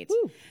Street.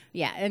 Woo.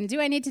 Yeah, and do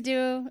I need to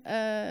do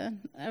a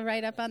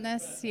write-up on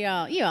this? You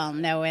all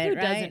know it, Who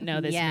right? doesn't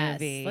know this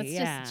movie? Let's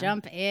Yeah. just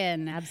jump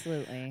in.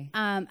 Absolutely.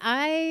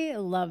 I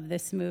love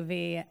this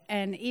movie,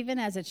 and even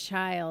as a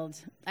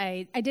child,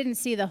 I didn't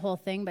see the whole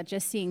thing, but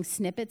just seeing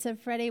snippets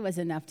of Freddy was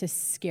enough to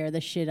scare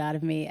the shit out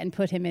of me and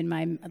put him in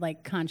my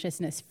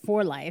consciousness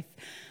for life.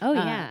 Oh,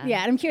 yeah.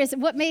 Yeah, and I'm curious,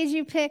 what made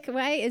you pick?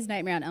 Why is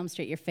Nightmare on Elm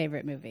Street your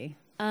favorite movie?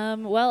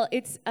 Well,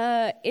 it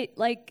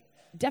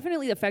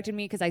definitely affected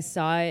me because I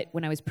saw it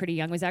when I was pretty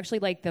young. It was actually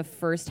like the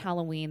first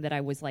Halloween that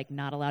I was like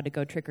not allowed to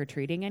go trick or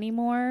treating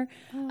anymore.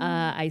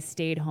 I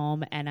stayed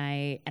home and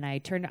I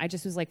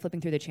just was like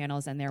flipping through the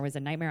channels and there was a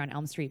Nightmare on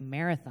Elm Street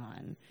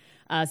marathon.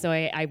 So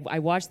I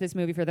watched this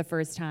movie for the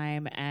first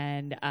time,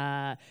 and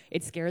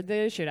it scared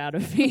the shit out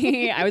of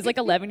me. I was like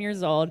 11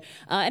 years old,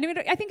 and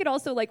I think it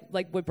also like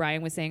what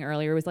Brian was saying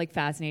earlier was like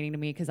fascinating to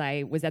me because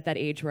I was at that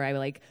age where I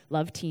like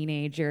love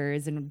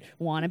teenagers and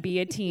want to be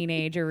a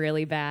teenager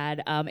really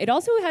bad. It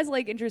also has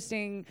like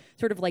interesting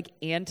sort of like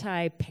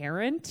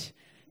anti-parent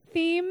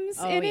themes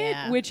in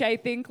yeah. it, which I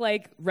think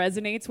like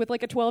resonates with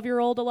like a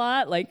 12-year-old a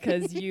lot, like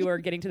because you are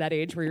getting to that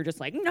age where you're just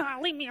like, no,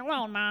 leave me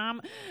alone,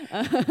 mom.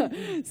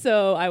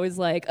 So I was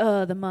like,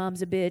 oh, the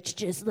mom's a bitch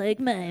just like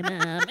my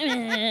mom.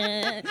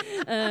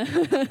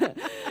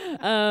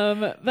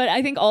 But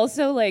I think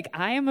also like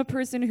I am a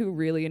person who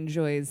really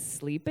enjoys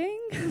sleeping.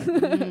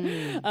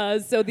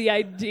 So the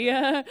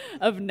idea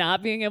of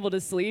not being able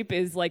to sleep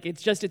is like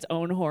it's just its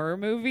own horror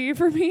movie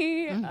for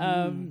me.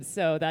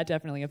 So that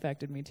definitely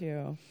affected me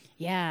too.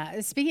 Yeah,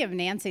 speaking of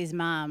Nancy's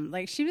mom,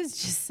 like she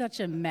was just such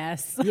a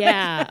mess.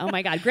 Yeah. Oh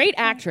my God. Great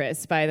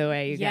actress, by the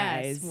way, you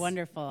Yes, guys.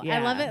 wonderful. Yeah.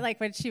 I love it. Like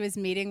when she was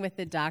meeting with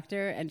the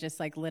doctor and just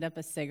like lit up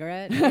a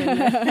cigarette.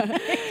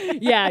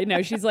 Yeah.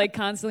 No, she's like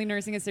constantly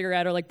nursing a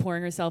cigarette or like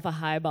pouring herself a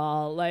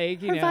highball.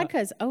 Like Her vodka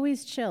is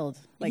always chilled.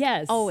 Like,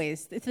 Yes.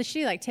 always. So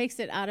she like takes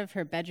it out of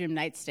her bedroom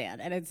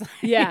nightstand, and it's like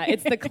Yeah,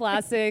 it's the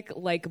classic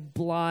like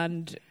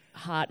blonde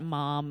hot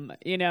mom,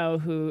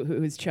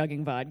 who's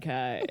chugging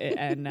vodka,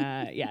 and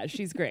yeah,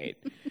 she's great.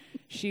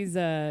 She's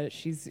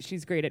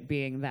great at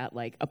being that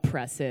like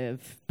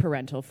oppressive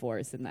parental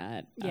force in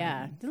that.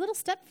 Yeah, the little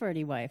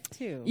Stepfordy wife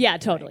too. Yeah,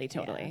 totally.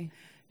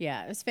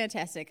 Yeah, it was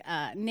fantastic.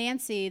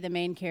 Nancy, the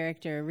main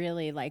character,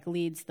 really like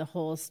leads the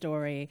whole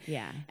story.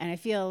 Yeah. And I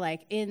feel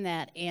like in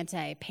that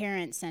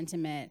anti-parent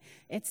sentiment,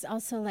 it's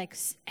also like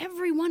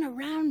everyone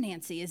around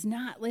Nancy is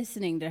not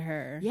listening to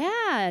her.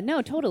 Yeah,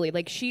 no, totally.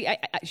 Like she's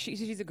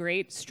a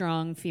great,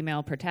 strong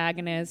female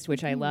protagonist,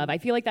 which I love. I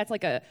feel like that's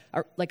like a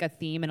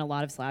theme in a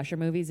lot of slasher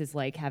movies is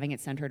like having it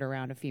centered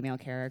around a female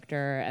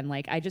character. And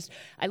like I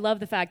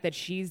love the fact that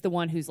she's the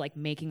one who's like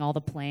making all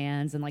the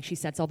plans and like she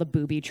sets all the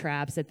booby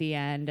traps at the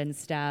end and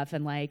stuff.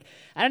 And like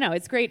I don't know,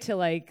 it's great to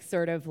like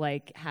sort of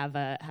like have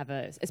a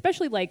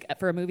especially like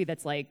for a movie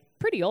that's like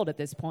pretty old at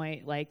this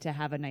point, like to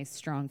have a nice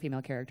strong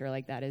female character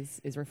like that is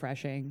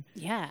refreshing.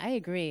 Yeah, I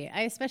agree.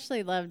 I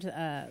especially loved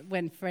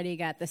when Freddy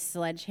got the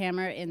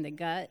sledgehammer in the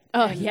gut.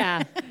 Oh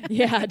yeah.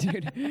 Yeah,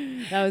 dude.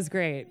 That was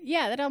great.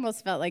 Yeah, that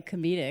almost felt like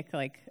comedic.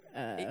 Like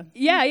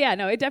Yeah,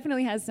 no, it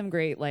definitely has some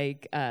great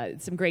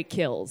some great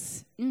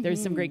kills.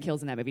 There's some great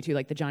kills in that movie too.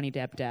 Like the Johnny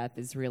Depp death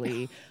is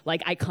really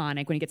like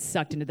iconic when he gets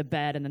sucked into the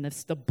bed and then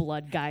the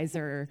blood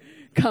geyser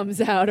comes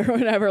out or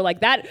whatever.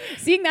 Like that,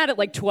 seeing that at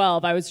like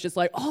 12, I was just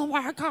like, oh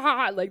my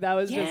God, like that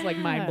was just like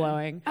mind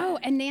blowing. Oh,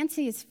 and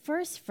Nancy's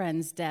first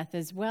friend's death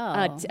as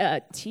well.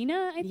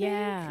 Tina, I think.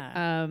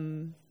 Yeah.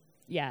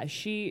 Yeah,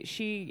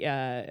 she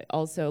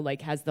also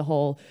like has the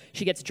whole.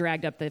 She gets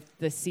dragged up to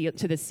the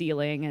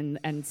ceiling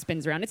and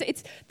spins around.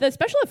 It's the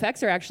special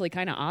effects are actually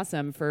kind of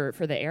awesome for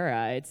the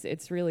era.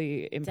 It's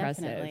really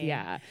impressive. Definitely.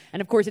 Yeah,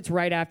 and of course it's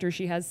right after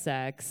she has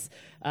sex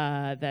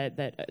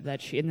that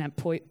she in that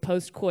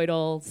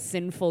post-coital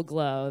sinful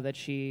glow that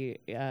she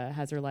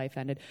has her life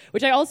ended.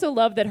 Which I also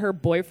love that her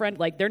boyfriend,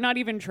 like they're not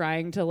even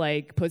trying to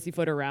like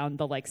pussyfoot around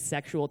the like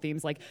sexual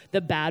themes. Like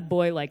the bad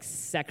boy like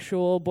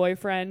sexual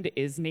boyfriend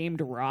is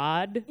named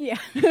Rod. Yeah.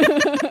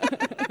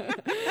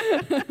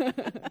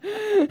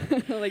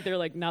 Like they're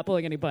like not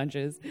pulling any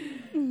punches.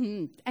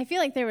 I feel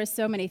like there were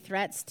so many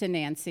threats to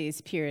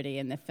Nancy's purity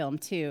in the film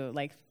too.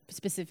 Like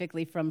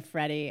specifically from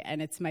Freddie,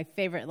 and it's my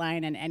favorite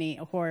line in any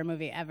horror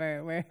movie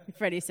ever, where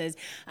Freddie says,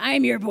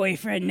 "I'm your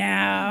boyfriend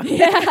now."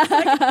 Yeah.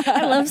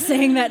 I love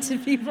saying that to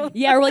people.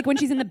 Yeah, or like when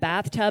she's in the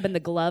bathtub and the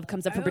glove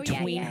comes up from Oh, yeah,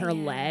 between yeah, her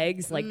yeah.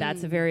 legs. Like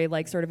that's a very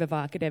like sort of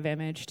evocative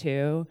image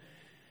too.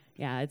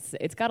 Yeah,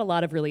 it's got a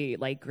lot of really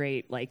like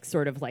great like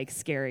sort of like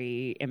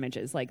scary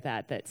images like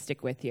that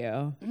stick with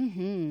you.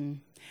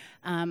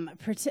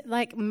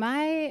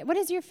 What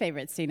is your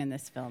favorite scene in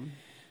this film?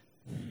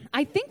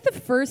 I think the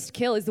first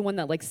kill is the one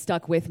that like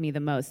stuck with me the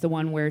most. The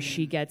one where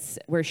she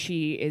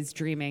is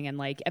dreaming, and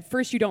like at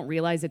first you don't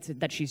realize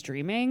that she's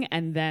dreaming,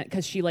 and then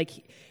because she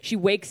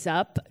wakes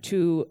up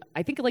to,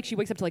 I think like she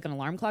wakes up to like an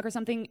alarm clock or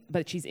something,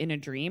 but she's in a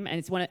dream,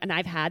 and and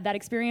I've had that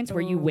experience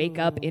where you wake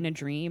up in a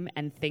dream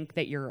and think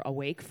that you're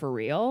awake for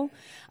real,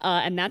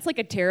 and that's like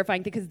a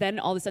terrifying thing because then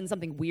all of a sudden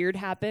something weird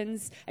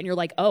happens and you're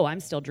like, oh, I'm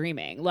still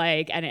dreaming,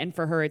 like, and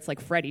for her it's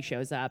like Freddie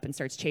shows up and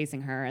starts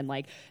chasing her,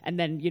 and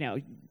then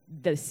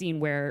the scene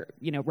where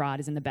Rod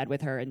is in the bed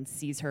with her and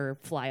sees her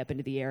fly up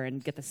into the air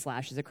and get the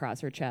slashes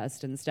across her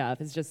chest and stuff.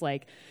 It's just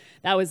like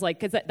that was like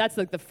because that's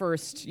like the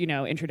first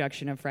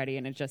introduction of Freddie,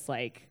 and it just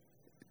like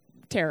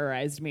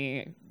terrorized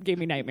me, gave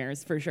me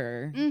nightmares for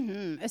sure.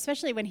 Mm-hmm.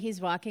 Especially when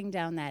he's walking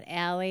down that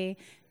alley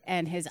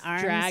and his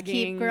arms Dragging,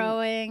 keep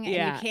growing and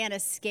yeah. you can't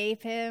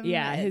escape him.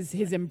 Yeah, his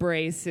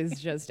embrace is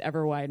just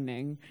ever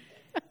widening.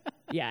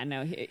 Yeah,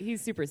 no,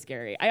 he's super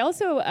scary. I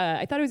also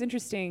I thought it was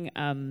interesting.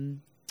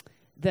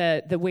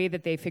 The way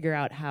that they figure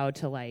out how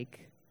to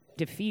like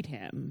defeat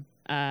him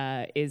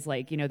is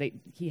like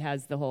he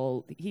has the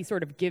whole, he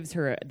sort of gives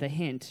her the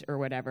hint or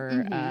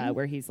whatever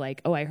where he's like,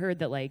 oh, I heard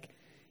that like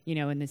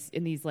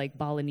in these like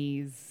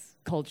Balinese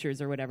cultures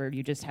or whatever,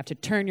 you just have to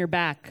turn your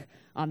back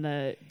on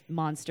the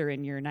monster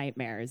in your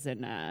nightmares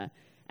and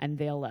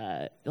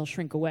they'll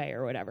shrink away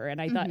or whatever. And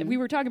I thought we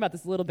were talking about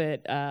this a little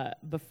bit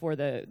before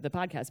the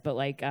podcast, but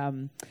like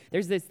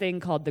there's this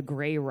thing called the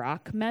gray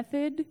rock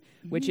method,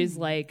 which is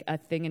like a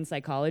thing in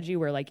psychology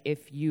where like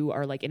if you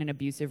are like in an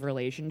abusive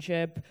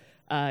relationship,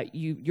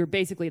 you're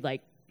basically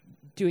like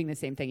doing the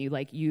same thing.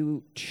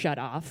 You shut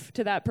off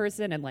to that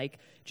person and like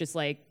just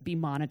like be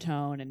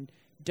monotone and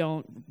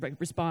don't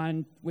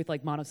respond with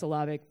like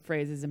monosyllabic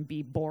phrases and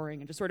be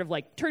boring and just sort of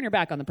like turn your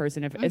back on the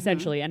person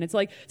essentially. And it's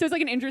like, so it's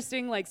like an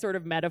interesting like sort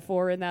of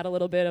metaphor in that a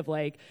little bit of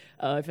like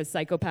if a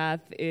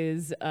psychopath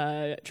is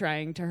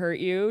trying to hurt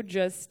you,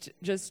 just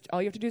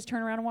all you have to do is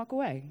turn around and walk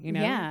away,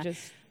 Yeah.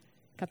 just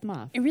cut them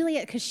off. It really,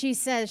 because she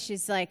says,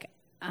 she's like,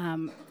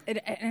 and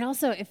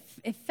also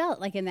it felt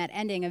like in that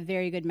ending a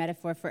very good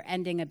metaphor for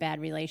ending a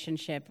bad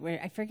relationship, where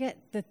I forget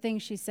the thing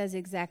she says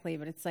exactly,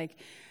 but it's like,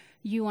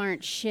 you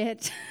aren't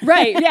shit.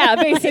 Right, yeah,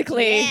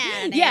 basically.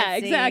 Yeah, yeah,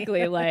 Nancy.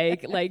 exactly.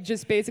 Like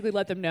just basically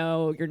let them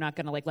know you're not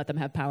going to like let them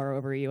have power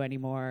over you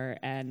anymore.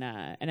 And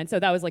so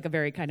that was like a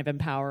very kind of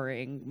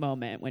empowering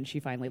moment when she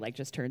finally like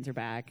just turns her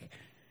back.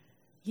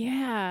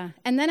 Yeah.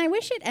 And then I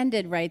wish it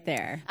ended right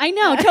there. I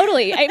know,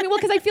 totally. I mean, well,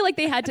 because I feel like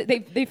they had to,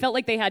 they felt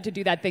like they had to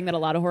do that thing that a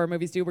lot of horror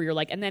movies do where you're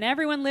like, and then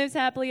everyone lives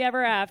happily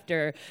ever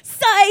after.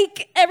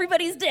 Psych!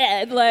 Everybody's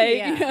dead. Like,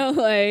 Yeah.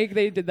 like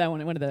they did that one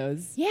of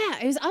those. Yeah,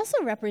 it was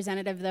also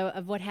representative, though,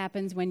 of what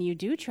happens when you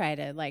do try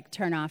to, like,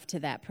 turn off to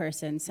that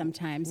person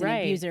sometimes. Right.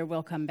 An abuser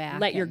will come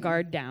back. Let your and-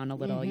 guard down a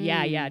little.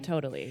 Yeah,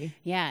 totally.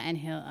 Yeah, and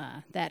he'll,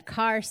 that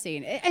car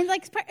scene. And,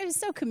 like, it was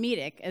so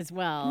comedic as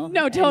well.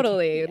 No, And-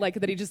 totally. Like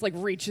that he just like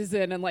reaches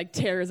in and like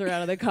tears her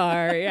out of the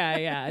car.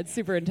 Yeah. It's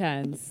super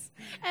intense.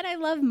 And I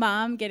love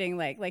Mom getting,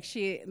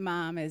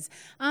 Mom is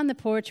on the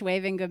porch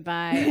waving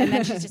goodbye, and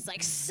then she's just,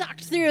 like,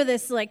 sucked through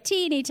this, like,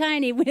 teeny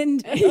tiny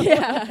window.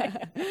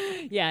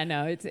 Yeah,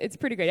 no, it's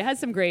pretty great. It has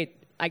some great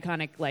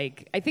iconic,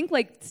 like, I think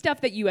like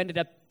stuff that you ended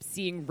up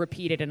seeing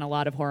repeated in a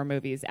lot of horror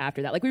movies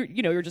after that. Like we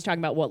were just talking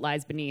about What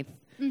Lies Beneath,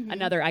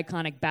 another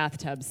iconic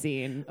bathtub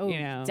scene. Oh,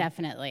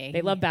 definitely.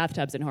 They love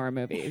bathtubs in horror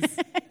movies.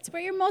 It's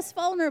where you're most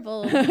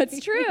vulnerable. It's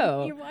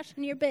true. You're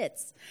washing your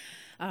bits.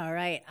 All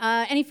right.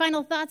 Any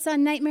final thoughts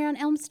on Nightmare on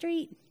Elm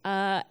Street?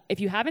 If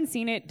you haven't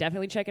seen it,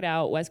 definitely check it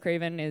out. Wes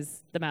Craven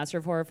is the master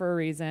of horror for a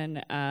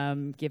reason.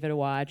 Give it a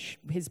watch.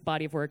 His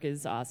body of work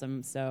is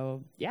awesome.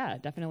 So yeah,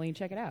 definitely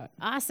check it out.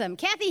 Awesome.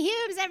 Kathy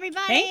Humes,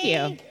 everybody.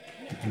 Thank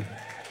you.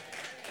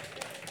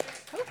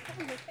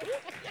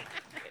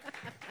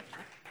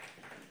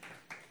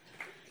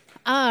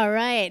 All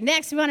right.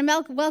 Next, we want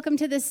to welcome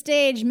to the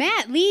stage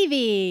Matt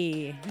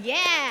Levy.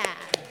 Yeah.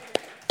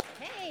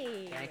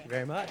 Hey. Thank you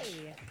very much.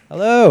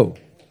 Hello.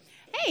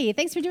 Hey,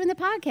 thanks for doing the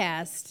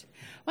podcast.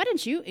 Why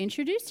don't you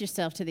introduce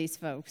yourself to these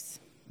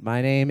folks?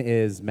 My name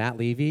is Matt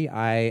Levy.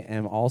 I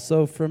am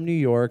also from New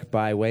York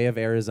by way of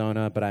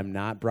Arizona, but I'm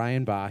not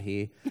Brian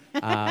Bahi.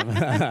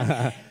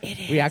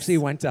 We actually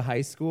went to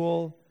high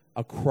school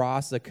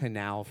across a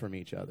canal from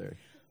each other.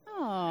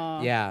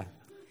 Oh. Yeah.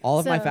 All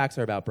of my So- facts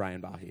are about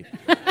Brian Bahi.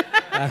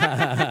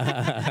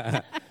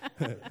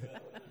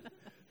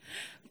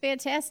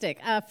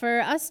 Fantastic.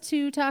 For us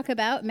to talk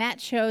about, Matt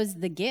chose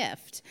The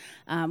Gift,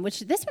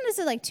 which this one is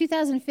like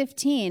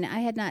 2015. I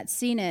had not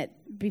seen it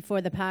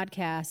before the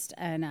podcast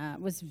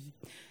and was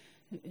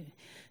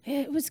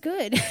It was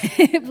good.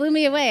 It blew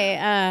me away.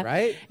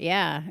 Right?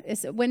 Yeah.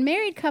 When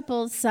married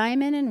couples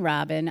Simon and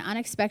Robin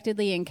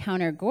unexpectedly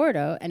encounter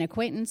Gordo, an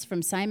acquaintance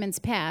from Simon's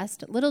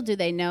past, little do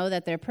they know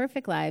that their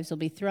perfect lives will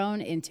be thrown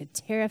into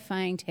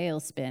terrifying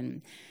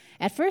tailspin.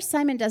 At first,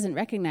 Simon doesn't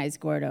recognize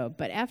Gordo,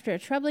 but after a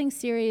troubling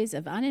series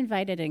of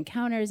uninvited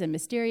encounters and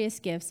mysterious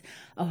gifts,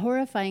 a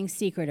horrifying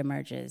secret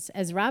emerges.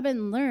 As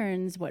Robin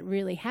learns what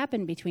really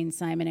happened between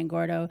Simon and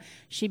Gordo,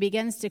 she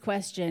begins to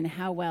question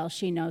how well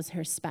she knows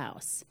her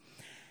spouse.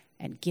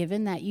 And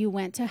given that you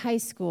went to high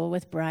school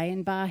with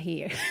Brian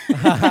Bahi,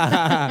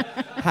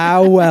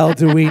 How well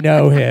do we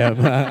know him?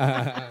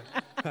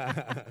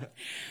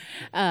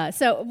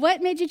 so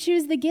what made you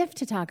choose The Gift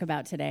to talk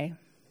about today?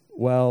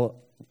 Well,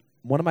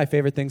 one of my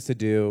favorite things to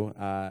do,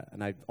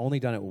 and I've only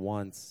done it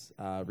once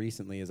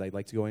recently, is I'd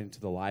like to go into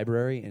the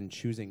library and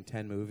choosing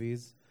 10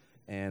 movies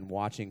and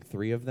watching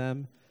 3 of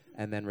them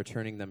and then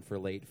returning them for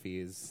late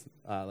fees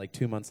like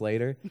 2 months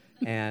later.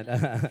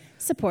 And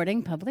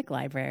Supporting public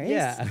libraries.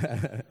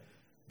 yeah.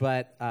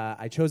 But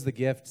I chose The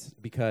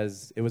Gift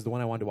because it was the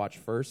one I wanted to watch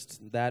first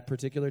that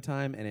particular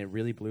time, and it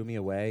really blew me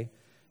away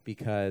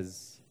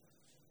because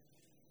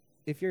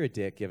if you're a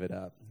dick, give it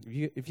up.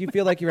 If you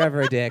feel like you're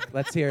ever a dick,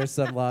 let's hear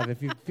some love.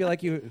 If you feel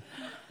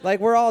like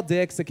we're all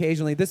dicks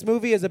occasionally. This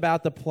movie is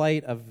about the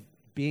plight of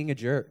being a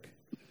jerk.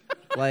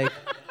 Like,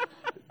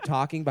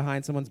 talking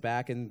behind someone's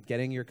back and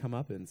getting your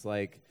comeuppance,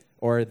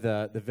 or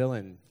the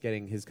villain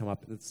getting his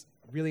comeuppance. It's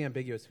really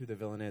ambiguous who the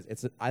villain is.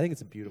 I think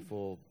it's a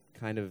beautiful,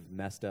 kind of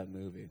messed up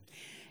movie.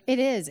 It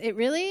is. It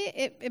really,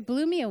 it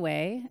blew me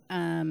away.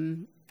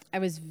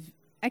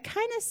 I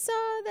kind of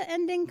saw the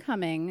ending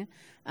coming.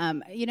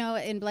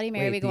 In Bloody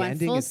Mary, Wait, we go the on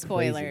ending full is crazy.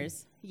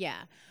 spoilers. Yeah.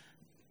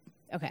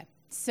 Okay.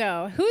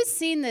 So, who's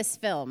seen this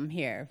film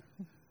here?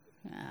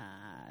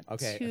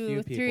 Okay, a 2,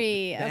 few people.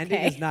 3. The okay.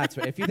 ending is nuts.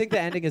 If you think the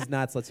ending is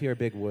nuts, let's hear a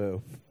big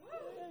woo.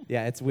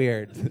 Yeah, it's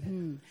weird.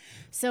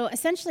 So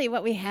essentially,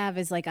 what we have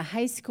is like a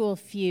high school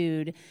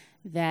feud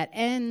that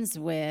ends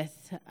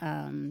with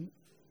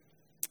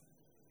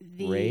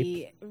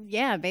Rape?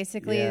 Yeah,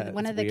 basically, Yeah,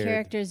 one it's of the weird.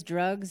 characters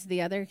drugs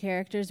the other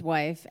character's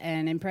wife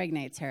and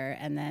impregnates her,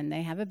 and then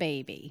they have a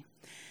baby.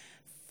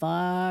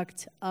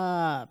 Fucked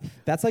up.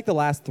 That's like the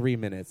last 3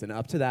 minutes, and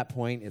up to that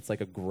point, it's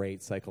like a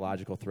great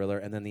psychological thriller,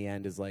 and then the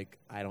end is like,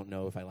 I don't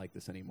know if I like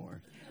this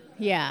anymore.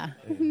 Yeah.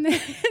 In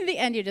the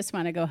end, you just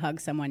want to go hug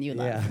someone you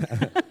love.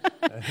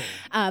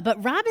 Yeah.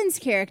 But Robin's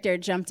character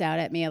jumped out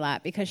at me a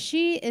lot because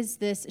she's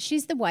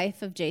the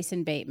wife of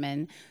Jason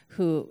Bateman,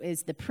 who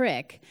is the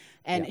prick,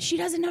 and she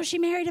doesn't know she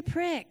married a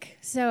prick.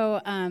 So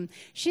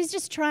she's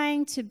just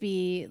trying to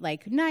be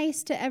like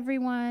nice to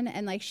everyone,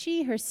 and like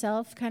she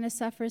herself kind of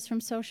suffers from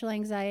social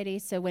anxiety.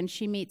 So when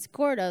she meets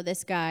Gordo,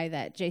 this guy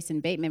that Jason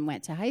Bateman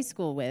went to high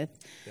school with,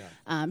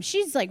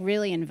 she's like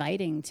really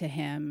inviting to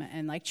him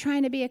and like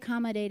trying to be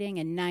accommodating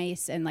and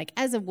nice. And like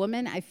as a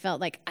woman, I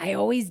felt like I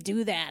always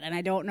do that, and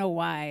I don't know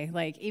why.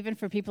 Like even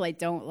for people I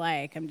don't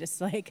like, I'm just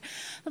like,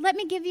 let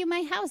me give you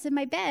my house and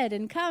my bed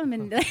and come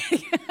and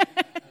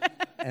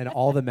And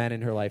all the men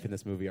in her life in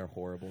this movie are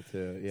horrible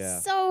too. Yeah.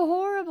 so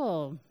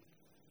horrible.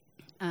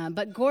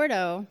 But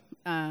Gordo,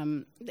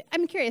 I'm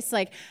curious,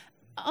 like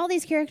all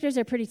these characters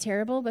are pretty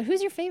terrible, but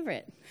who's your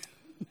favorite?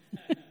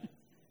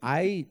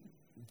 I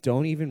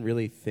don't even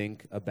really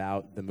think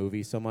about the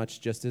movie so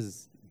much, just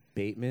as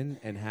Bateman,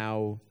 and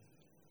how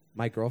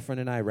my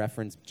girlfriend and I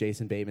reference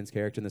Jason Bateman's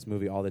character in this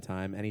movie all the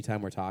time.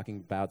 Anytime we're talking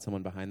about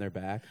someone behind their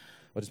back,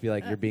 we'll just be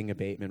like, you're being a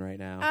Bateman right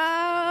now.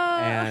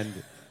 Oh. And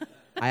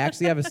I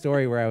actually have a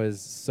story where I was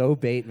so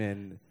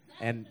Bateman,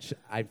 and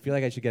I feel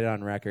like I should get it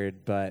on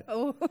record, but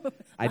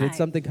I did Why?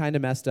 something kind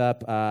of messed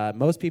up.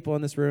 Most people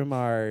in this room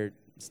are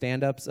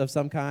stand-ups of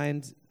some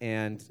kind,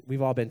 and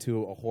we've all been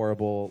to a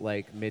horrible,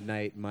 like,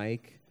 midnight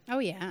mic. Oh,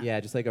 yeah. Yeah,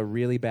 just like a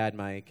really bad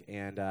mic.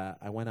 And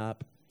I went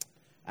up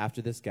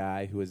after this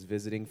guy who was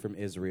visiting from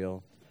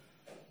Israel,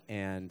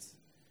 and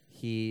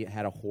he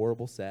had a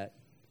horrible set,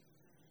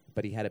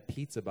 but he had a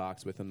pizza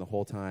box with him the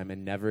whole time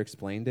and never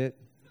explained it.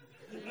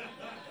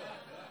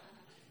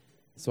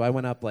 So I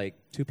went up like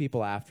 2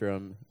 people after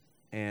him,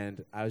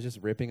 and I was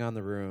just ripping on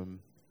the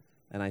room,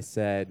 and I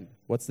said,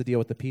 what's the deal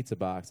with the pizza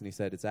box? And he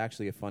said, it's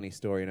actually a funny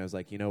story. And I was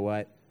like, you know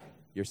what?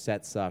 Your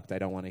set sucked. I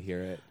don't want to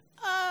hear it.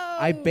 Oh.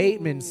 I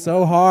Bateman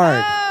so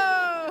hard.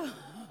 Oh.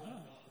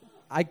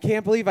 I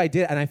can't believe I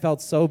did, and I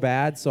felt so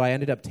bad, so I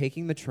ended up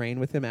taking the train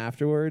with him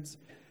afterwards,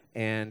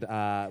 and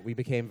we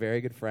became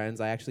very good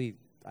friends. I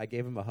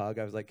gave him a hug.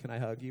 I was like, can I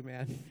hug you,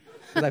 man?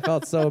 Because I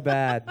felt so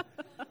bad.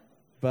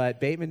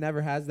 But Bateman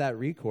never has that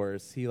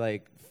recourse. He,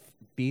 like,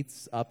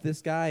 beats up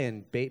this guy,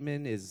 and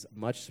Bateman is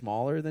much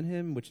smaller than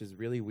him, which is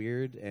really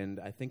weird, and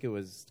I think it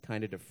was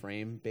kind of to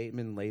frame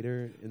Bateman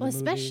later in the movie.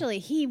 Especially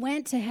he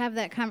went to have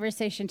that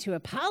conversation to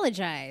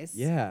apologize.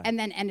 Yeah. And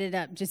then ended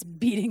up just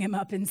beating him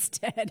up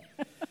instead.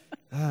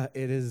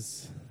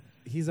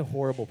 He's a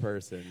horrible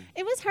person.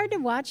 It was hard to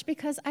watch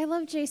because I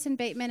love Jason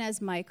Bateman as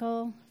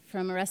Michael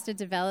from Arrested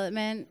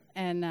Development,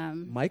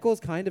 and Michael's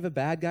kind of a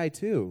bad guy,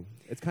 too.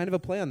 It's kind of a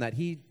play on that.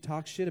 He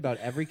talks shit about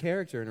every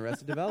character in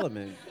Arrested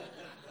Development.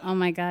 Oh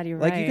my God, you're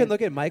Like right. you can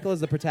look at Michael as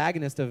the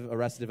protagonist of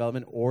Arrested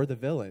Development or the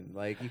villain.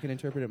 Like you can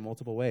interpret it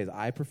multiple ways.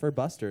 I prefer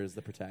Buster as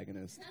the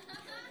protagonist.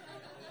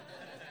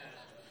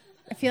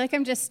 I feel like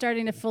I'm just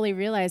starting to fully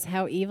realize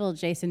how evil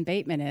Jason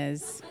Bateman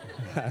is.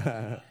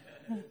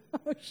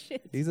 Oh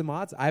shit. He's a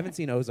monster. I haven't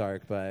seen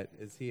Ozark, but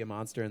is he a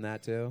monster in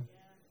that too?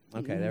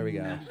 Okay, there we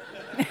go.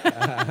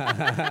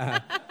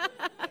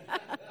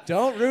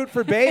 Don't root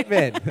for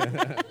Bateman.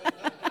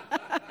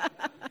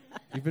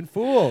 You've been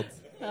fooled.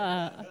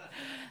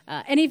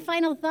 Any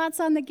final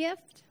thoughts on the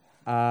gift?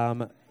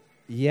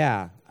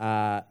 Yeah.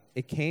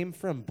 It came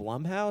from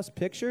Blumhouse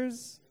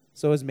Pictures,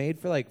 so it was made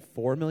for like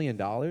 $4 million.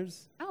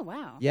 Oh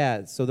wow.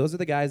 Yeah, so those are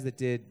the guys that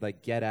did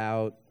like Get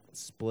Out,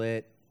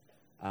 Split,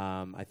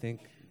 I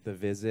think The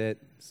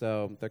Visit.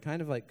 So they're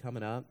kind of like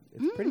coming up.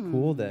 It's pretty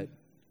cool that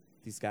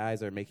these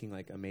guys are making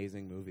like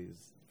amazing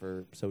movies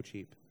for so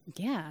cheap.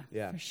 Yeah,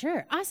 Yeah. for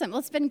sure. Awesome. Well,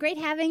 it's been great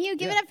having you.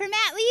 Give Yeah. it up for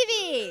Matt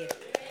Levy.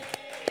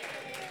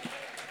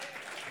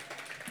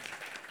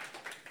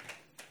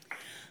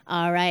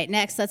 All right,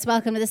 next, let's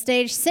welcome to the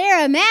stage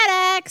Sarah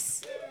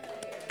Maddox.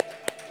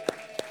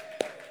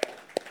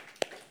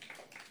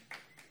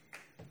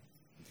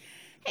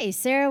 Hey,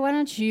 Sarah, why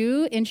don't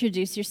you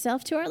introduce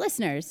yourself to our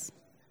listeners?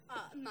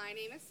 My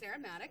name is Sarah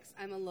Maddox.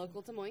 I'm a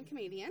local Des Moines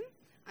comedian.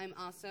 I'm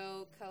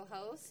also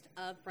co-host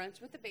of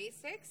Brunch with the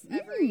Basics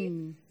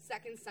every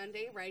second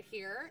Sunday right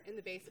here in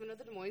the basement of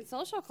the Des Moines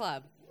Social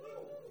Club.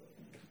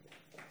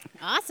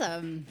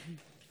 Awesome.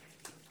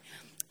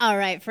 All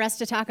right, for us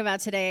to talk about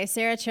today,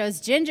 Sarah chose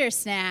ginger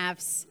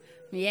snaps.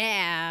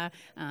 Yeah.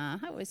 I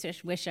always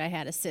just wish I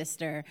had a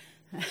sister.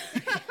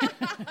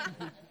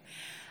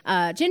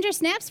 Ginger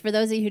Snaps, for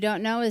those of you who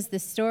don't know, is the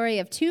story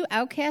of two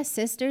outcast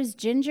sisters,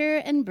 Ginger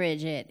and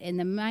Bridget, in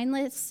the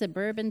mindless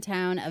suburban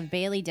town of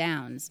Bailey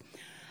Downs.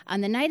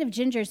 On the night of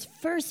Ginger's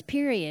first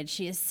period,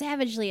 she is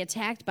savagely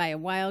attacked by a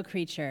wild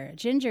creature.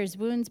 Ginger's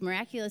wounds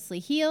miraculously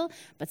heal,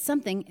 but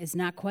something is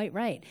not quite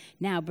right.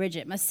 Now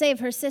Bridget must save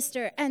her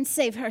sister and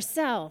save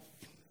herself.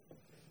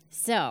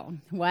 So,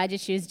 why'd you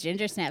choose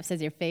Ginger Snaps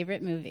as your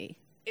favorite movie?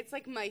 It's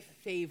like my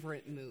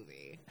favorite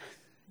movie.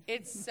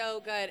 It's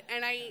so good.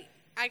 And I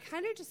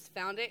kind of just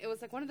found it. It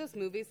was like one of those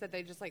movies that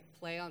they just like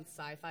play on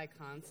Sci-Fi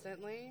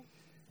constantly.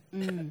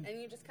 And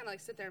you just kind of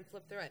like sit there and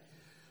flip through it.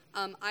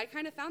 I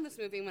kind of found this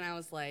movie when I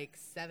was like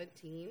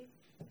 17.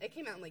 It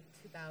came out in like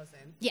 2000.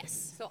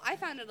 Yes. So I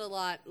found it a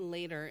lot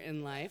later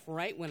in life,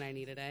 right when I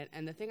needed it.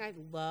 And the thing I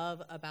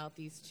love about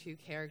these two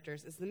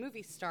characters is the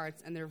movie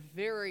starts and they're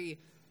very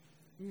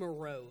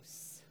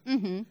morose,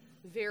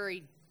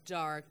 very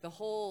dark. The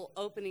whole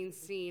opening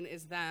scene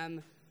is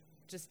them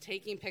just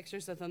taking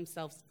pictures of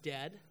themselves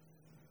dead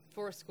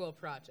for a school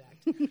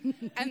project.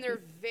 And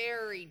they're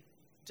very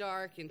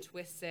dark and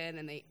twisted,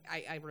 and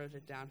I wrote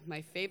it down.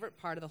 My favorite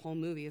part of the whole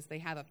movie is they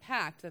have a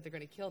pact that they're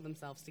going to kill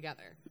themselves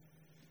together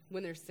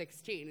when they're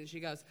 16. And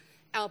she goes,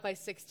 out by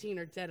 16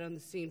 or dead on the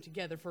scene,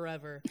 together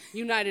forever,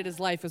 united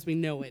as life as we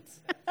know it.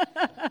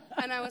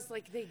 And I was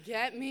like, they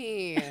get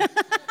me.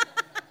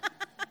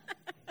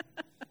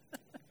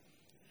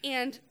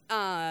 And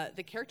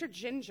the character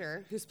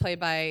Ginger, who's played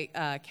by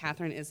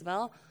Catherine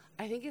Isabel,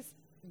 I think is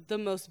the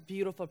most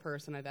beautiful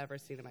person I've ever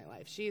seen in my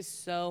life. She is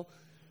so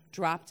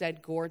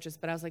drop-dead gorgeous,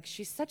 but I was like,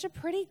 she's such a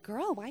pretty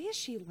girl. Why is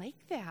she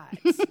like that?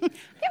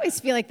 I always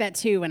feel like that,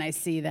 too, when I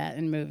see that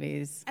in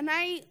movies. And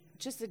I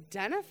just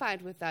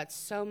identified with that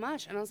so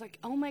much. And I was like,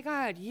 oh, my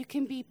God, you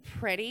can be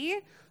pretty,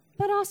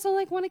 but also,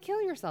 like, want to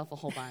kill yourself a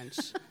whole bunch.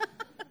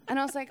 And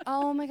I was like,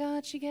 oh, my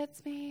God, she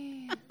gets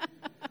me.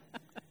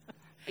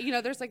 You know,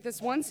 there's, like,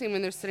 this one scene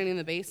when they're sitting in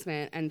the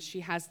basement, and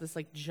she has this,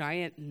 like,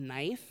 giant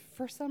knife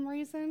for some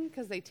reason,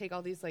 because they take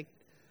all these, like,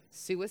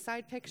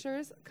 suicide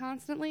pictures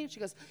constantly. And she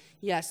goes,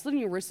 yeah,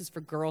 slitting your wrists is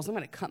for girls. I'm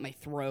going to cut my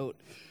throat.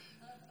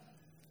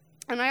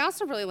 And I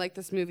also really like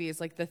this movie. Is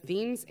like the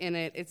themes in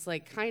it. It's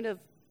like kind of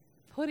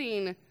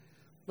putting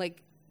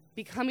like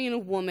becoming a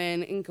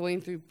woman and going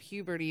through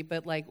puberty,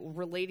 but like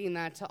relating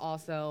that to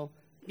also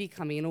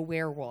becoming a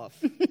werewolf.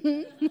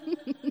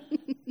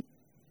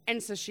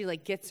 And so she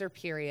like gets her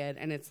period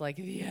and it's like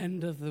the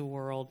end of the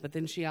world. But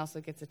then she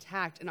also gets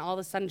attacked. And all of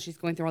a sudden she's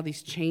going through all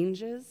these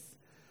changes.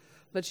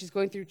 But she's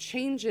going through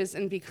changes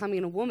and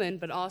becoming a woman,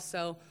 but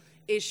also,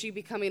 is she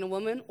becoming a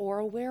woman or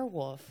a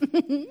werewolf?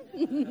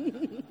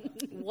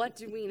 What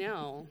do we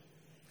know?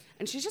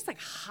 And she's just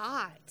like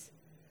hot.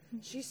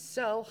 She's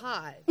so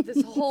hot.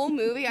 This whole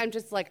movie, I'm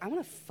just like, I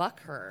want to fuck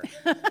her.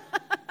 Well,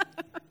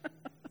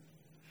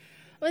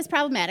 it's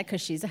problematic because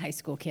she's a high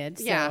school kid.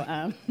 So,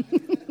 Yeah.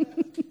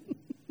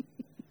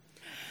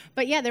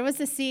 But yeah, there was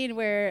a scene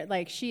where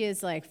like she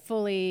is like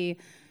fully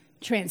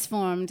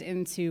transformed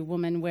into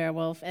woman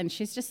werewolf, and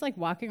she's just like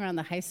walking around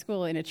the high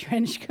school in a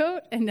trench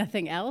coat and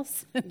nothing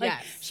else. Like,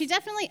 Yes. She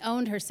definitely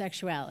owned her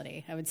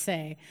sexuality, I would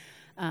say.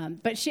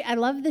 But I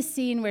love the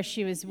scene where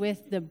she was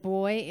with the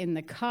boy in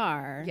the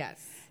car.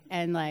 Yes.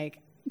 And like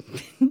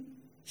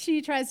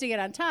she tries to get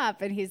on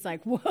top, and he's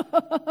like,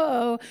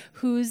 whoa,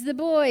 who's the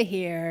boy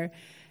here?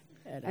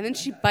 And then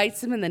she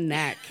bites him in the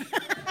neck.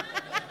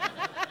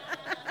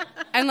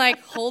 and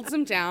like holds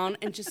him down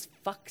and just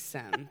fucks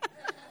him.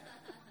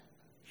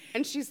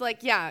 And she's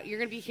like, yeah, you're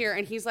going to be here.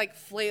 And he's like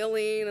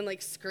flailing and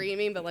like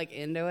screaming, but like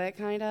into it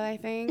kind of, I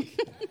think.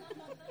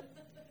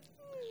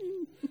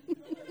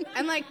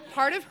 And like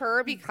part of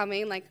her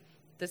becoming like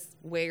this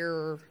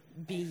were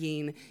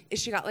being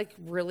is she got like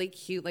really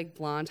cute like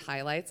blonde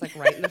highlights like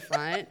right in the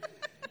front.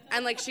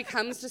 And like she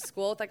comes to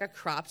school with like a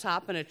crop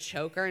top and a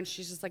choker, and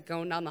she's just like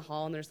going down the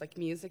hall and there's like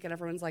music and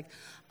everyone's like,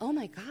 oh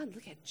my God,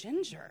 look at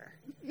Ginger.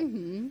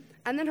 Mm-hmm.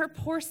 And then her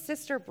poor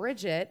sister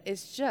Bridget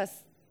is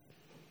just,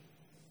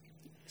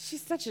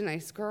 she's such a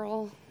nice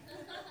girl.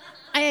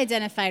 I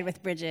identified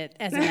with Bridget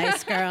as a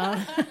nice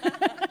girl.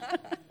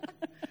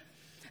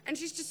 And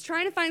she's just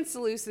trying to find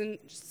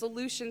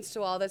solutions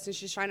to all this, and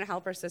she's trying to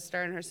help her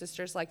sister, and her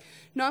sister's like,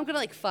 no, I'm gonna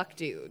like fuck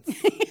dudes.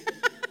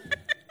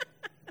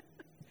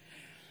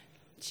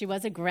 She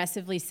was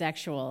aggressively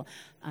sexual.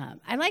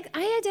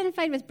 I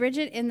identified with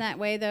Bridget in that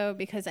way, though,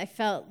 because I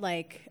felt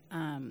like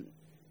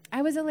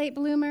I was a late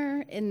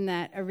bloomer in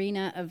that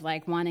arena of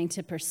like wanting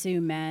to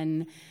pursue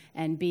men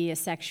and be a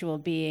sexual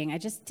being. I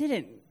just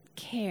didn't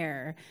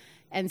care.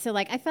 And so,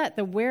 like, I thought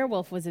the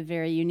werewolf was a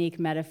very unique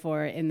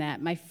metaphor in that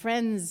my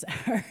friends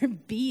are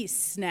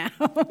beasts now.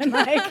 And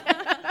like,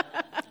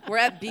 we're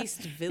at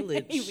Beast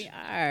Village. We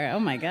are.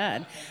 Oh my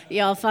God,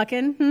 y'all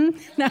fucking?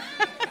 No.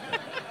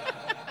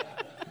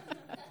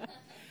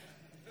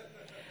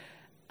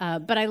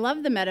 But I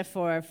love the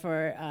metaphor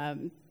for,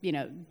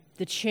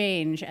 the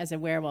change as a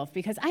werewolf,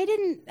 because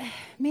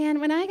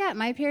when I got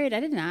my period,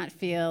 I did not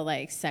feel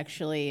like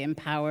sexually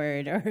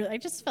empowered, or I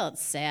just felt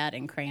sad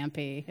and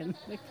crampy. And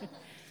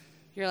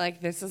You're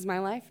like, this is my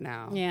life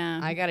now.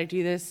 Yeah. I got to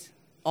do this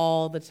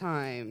all the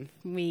time.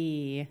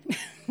 And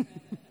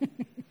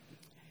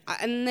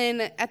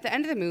then at the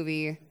end of the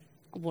movie,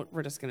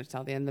 we're just going to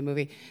tell the end of the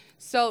movie.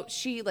 So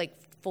she like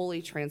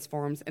fully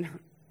transforms, and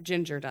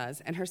Ginger does,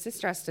 and her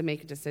sister has to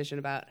make a decision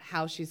about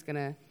how she's going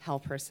to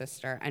help her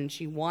sister, and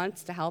she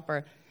wants to help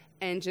her.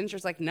 And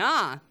Ginger's like,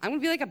 nah, I'm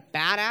going to be like a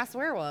badass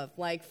werewolf.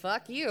 Like,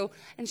 fuck you.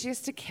 And she has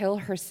to kill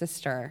her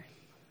sister.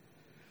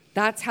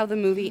 That's how the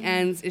movie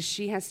ends, is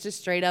she has to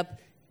straight up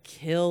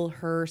kill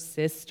her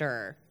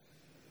sister.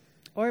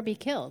 or be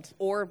killed.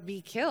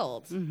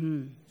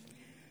 Mm-hmm.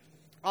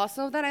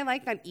 Also, that I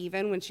like that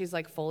even when she's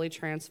like fully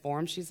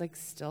transformed, she's like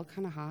still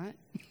kind of hot.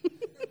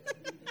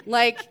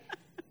 Like,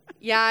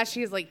 yeah, she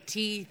has like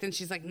teeth and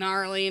she's like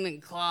gnarly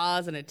and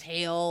claws and a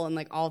tail and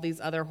like all these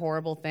other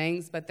horrible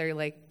things, but they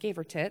like gave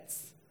her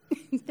tits.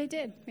 They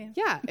did. Yeah.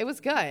 Yeah, it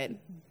was good.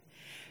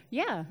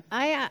 Yeah,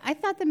 I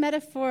thought the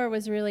metaphor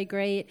was really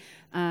great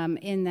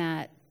in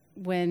that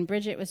when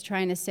Bridget was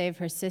trying to save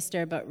her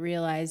sister but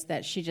realized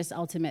that she just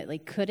ultimately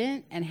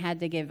couldn't and had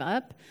to give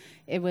up,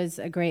 it was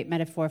a great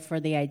metaphor for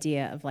the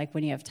idea of like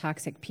when you have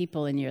toxic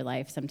people in your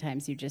life,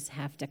 sometimes you just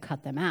have to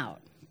cut them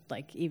out,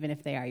 like even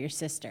if they are your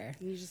sister.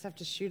 You just have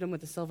to shoot them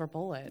with a silver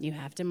bullet. You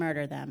have to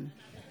murder them.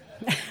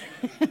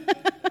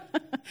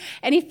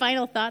 Any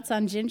final thoughts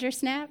on Ginger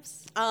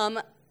Snaps?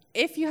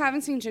 If you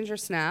haven't seen Ginger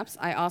Snaps,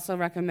 I also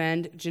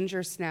recommend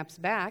Ginger Snaps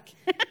Back.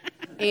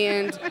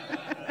 And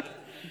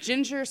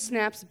Ginger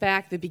Snaps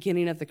Back, the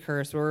beginning of the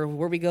curse, where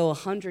we go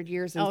 100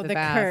 years into the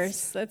past. Oh, the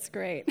curse. That's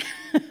great.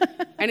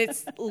 And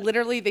it's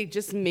literally, they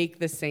just make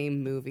the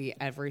same movie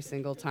every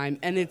single time,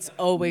 and it's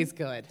always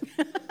good.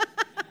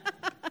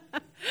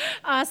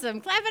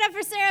 Awesome. Clap it up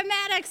for Sarah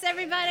Maddox,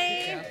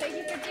 everybody. Thank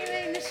you for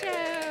doing the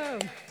show.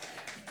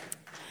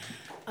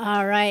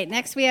 All right,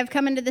 next we have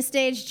coming to the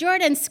stage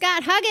Jordan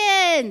Scott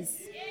Huggins.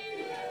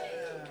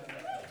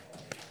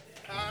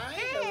 Hi,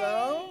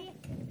 hello.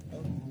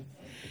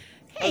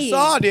 Hey.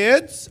 Saw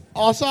dudes.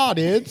 All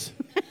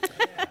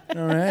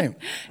right.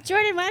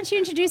 Jordan, why don't you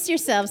introduce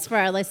yourselves for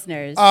our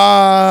listeners?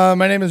 My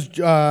name is,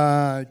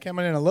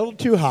 coming in a little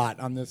too hot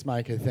on this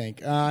mic, I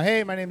think.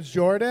 Hey, my name is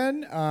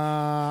Jordan.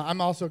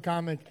 I'm also a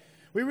comic.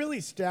 We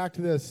really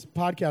stacked this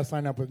podcast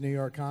lineup with New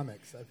York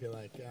comics, I feel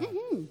like.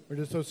 We're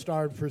just so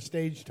starved for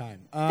stage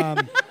time.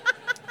 There's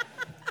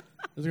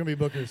going to be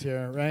bookers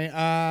here, right?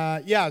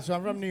 So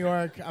I'm from New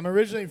York. I'm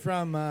originally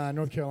from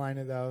North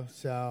Carolina, though,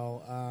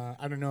 so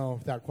I don't know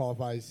if that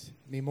qualifies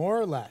me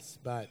more or less,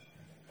 but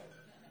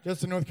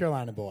just a North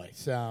Carolina boy,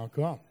 so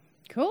cool.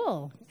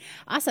 Cool.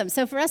 Awesome.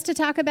 So for us to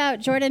talk about,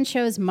 Jordan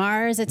chose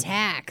Mars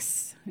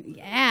Attacks.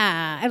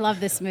 Yeah, I love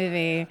this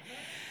movie.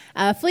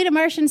 A fleet of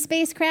Martian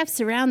spacecraft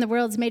surround the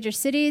world's major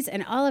cities,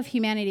 and all of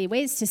humanity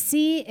waits to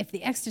see if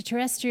the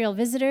extraterrestrial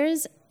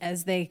visitors,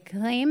 as they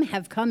claim,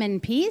 have come in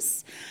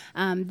peace.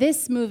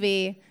 This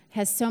movie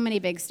has so many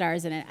big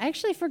stars in it. I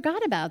actually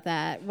forgot about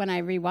that when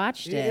I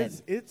rewatched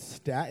it.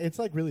 It's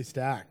like really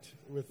stacked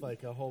with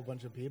like a whole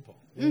bunch of people.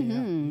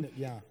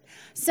 Yeah.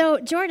 So,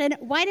 Jordan,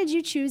 why did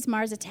you choose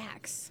Mars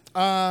Attacks?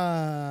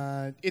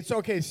 It's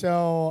okay.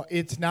 So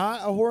it's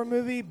not a horror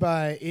movie,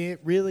 but it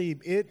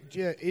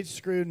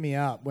screwed me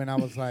up when I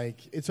was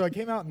like. So it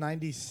came out in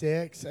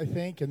 '96, I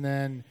think, and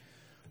then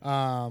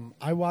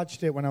I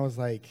watched it when I was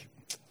like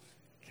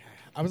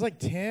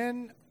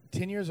 10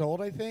 years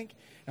old, I think.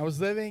 I was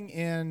living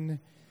in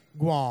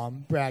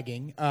Guam,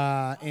 bragging,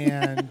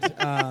 and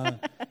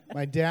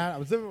my dad. I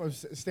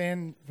was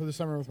staying for the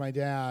summer with my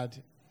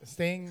dad,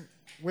 staying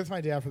with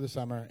my dad for the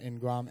summer in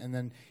Guam, and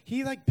then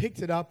he like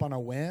picked it up on a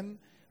whim,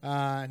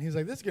 and he was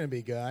like, "This is gonna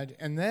be good."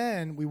 And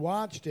then we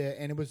watched it,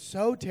 and it was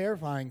so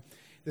terrifying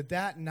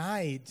that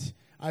night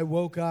I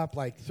woke up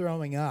like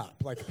throwing up,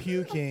 like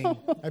puking.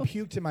 I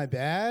puked in my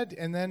bed,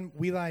 and then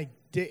we like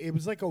it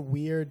was like a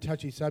weird,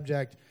 touchy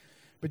subject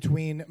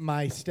between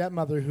my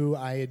stepmother, who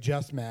I had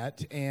just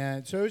met,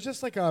 and so it was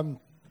just like I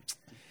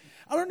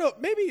don't know,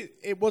 maybe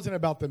it wasn't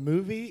about the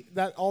movie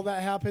that all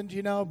that happened,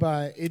 you know,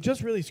 but it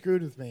just really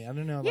screwed with me. I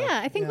don't know.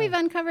 Yeah, I think we've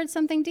uncovered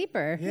something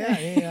deeper.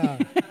 Yeah.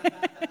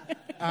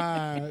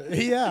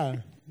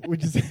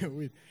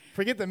 We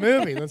forget the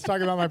movie. Let's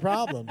talk about my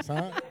problems,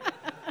 huh?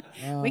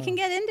 We can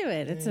get into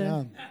it. It's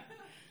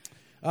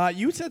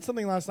you said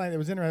something last night that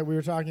was interesting. We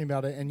were talking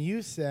about it, and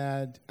you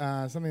said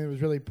something that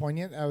was really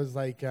poignant. I was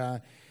like,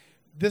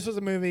 this was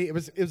a movie. It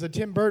was a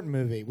Tim Burton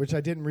movie, which I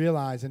didn't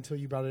realize until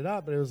you brought it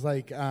up. But it was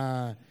like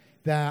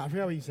that. I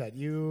forgot what you said.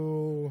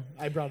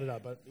 I brought it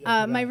up.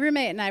 But my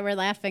roommate and I were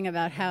laughing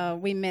about how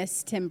we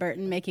miss Tim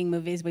Burton making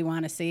movies we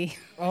want to see.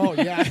 Oh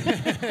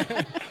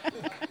yeah.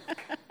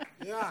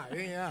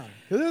 Yeah.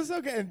 It was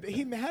okay. And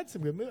he had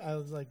some good movies. I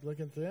was like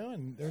looking through,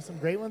 and there's some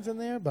great ones in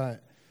there.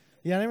 But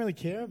yeah, I didn't really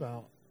care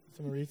about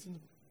some of the reasons.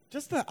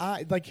 Just the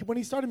eye, like when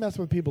he started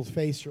messing with people's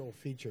facial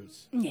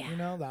features. Yeah. You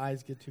know, the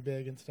eyes get too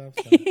big and stuff.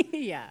 So.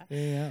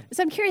 Yeah.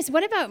 So I'm curious,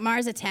 what about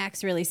Mars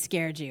Attacks really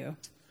scared you?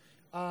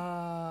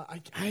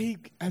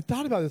 I've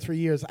thought about this for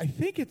years. I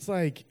think it's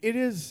like it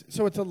is.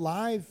 So it's a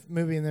live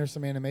movie, and there's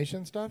some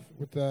animation stuff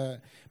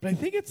but I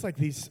think it's like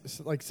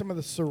these, like some of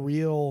the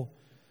surrealist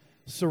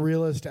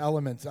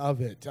elements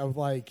of it. Of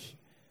like,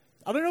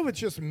 I don't know if it's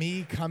just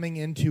me coming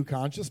into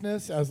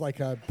consciousness as like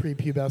a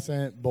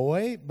prepubescent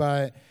boy,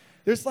 but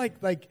there's like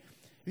if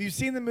you've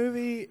seen the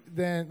movie,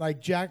 then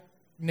like Jack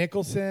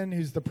Nicholson,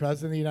 who's the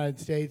president of the United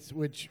States,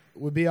 which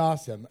would be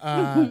awesome.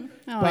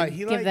 But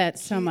he give that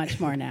so much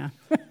more now.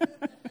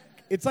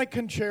 It's like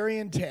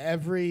contrarian to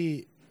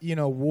every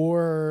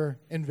war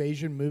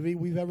invasion movie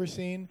we've ever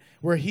seen,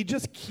 where he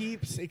just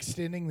keeps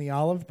extending the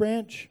olive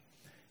branch,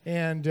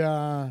 and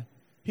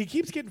he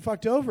keeps getting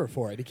fucked over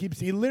for it.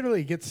 He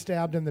literally gets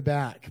stabbed in the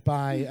back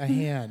by a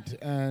hand,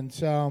 and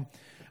so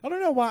I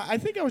don't know why. I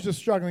think I was just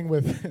struggling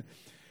with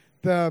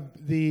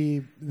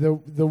the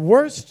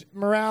worst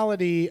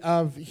morality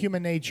of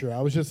human nature. I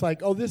was just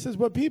like, oh, this is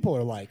what people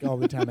are like all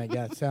the time, I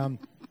guess.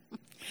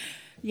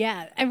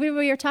 Yeah, and we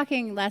were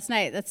talking last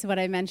night. That's what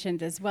I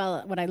mentioned as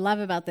well. What I love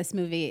about this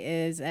movie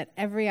is at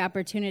every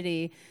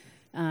opportunity,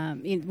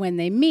 when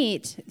they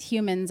meet,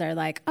 humans are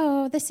like,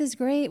 oh, this is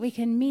great. We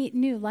can meet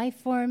new life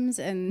forms.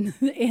 And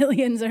the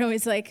aliens are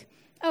always like,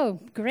 oh,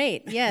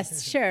 great.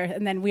 Yes, sure.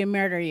 And then we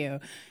murder you.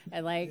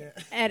 And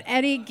at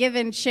any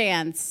given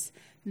chance,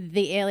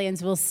 the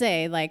aliens will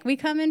say, like, we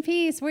come in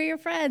peace, we're your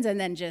friends, and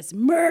then just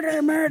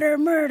murder, murder,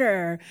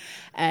 murder.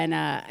 And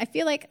I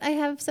feel like I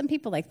have some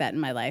people like that in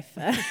my life.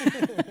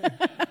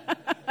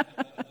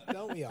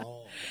 Don't we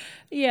all?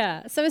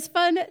 Yeah, so it's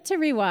fun to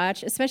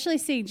rewatch, especially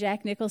seeing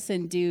Jack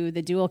Nicholson do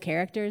the dual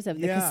characters of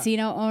the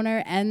casino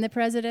owner and the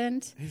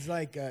president. He's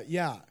like,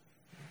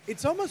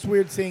 it's almost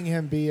weird seeing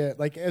him be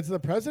as the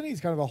president.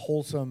 He's kind of a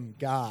wholesome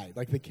guy.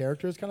 Like the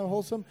character is kind of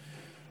wholesome,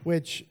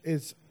 which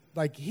is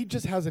like he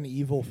just has an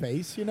evil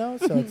face,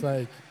 So it's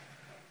like,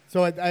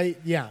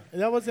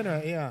 that wasn't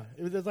it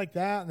was like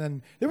that, and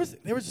then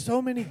there was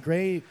so many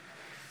great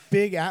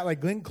big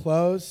like Glenn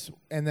Close,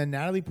 and then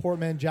Natalie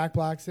Portman, Jack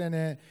Black's in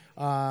it.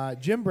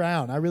 Jim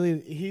Brown,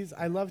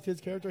 I loved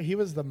his character. He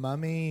was the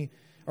mummy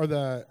or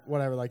the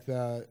whatever, like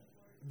the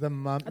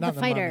mum, not the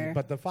fighter, mummy,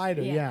 but the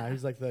fighter. Yeah,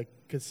 he's like the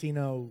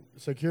casino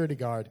security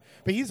guard.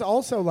 But he's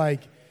also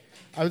like,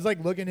 I was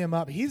like looking him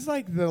up. He's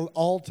like the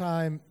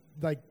all-time,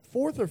 like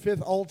 4th or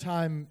 5th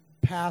all-time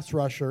pass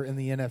rusher in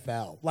the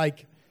NFL,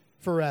 like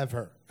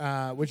forever,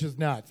 which is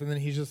nuts. And then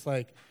he's just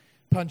like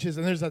punches,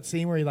 and there's that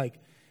scene where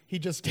he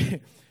just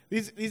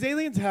these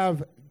aliens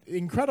have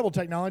incredible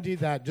technology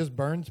that just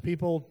burns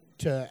people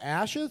to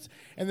ashes,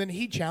 and then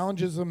he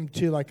challenges them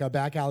to like a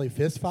back alley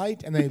fist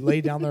fight, and they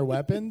lay down their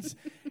weapons,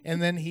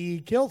 and then he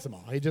kills them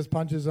all. He just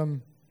punches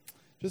them.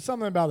 Just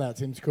something about that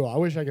seems cool. I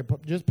wish I could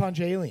just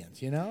punch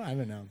aliens, I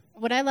don't know.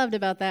 What I loved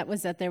about that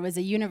was that there was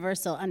a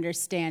universal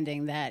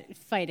understanding that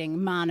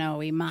fighting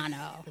mano a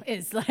mano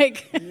is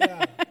like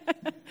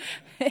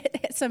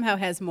it somehow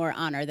has more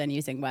honor than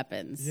using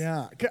weapons.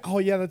 Yeah. Oh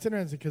yeah, that's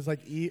interesting because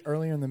like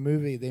earlier in the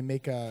movie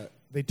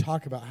they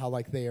talk about how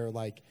like they are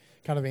like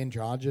kind of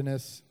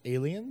androgynous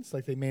aliens.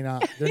 Like there may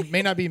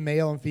not be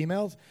male and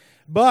females,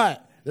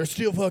 but they're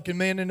still fucking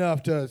man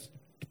enough to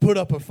put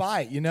up a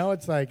fight.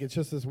 It's like it's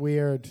just this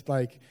weird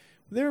like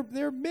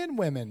they're men,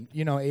 women,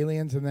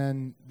 aliens, and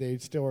then they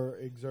still are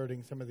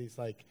exerting some of these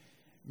like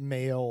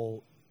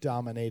male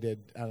dominated,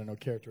 I don't know,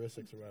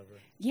 characteristics or whatever.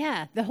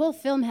 Yeah, the whole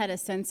film had a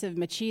sense of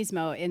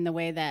machismo in the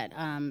way that,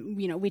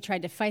 we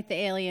tried to fight the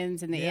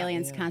aliens, and the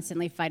aliens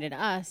constantly fought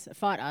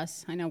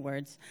us. I know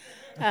words.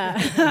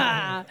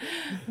 But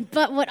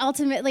what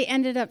ultimately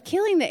ended up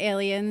killing the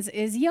aliens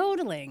is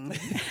yodeling.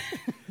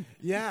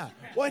 Yeah.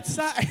 What's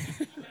that?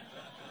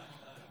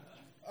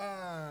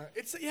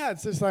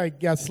 It's just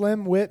like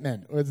Slim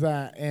Whitman was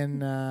that,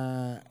 and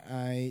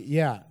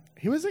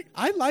he was like,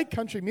 I like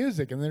country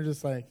music, and they're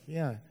just like,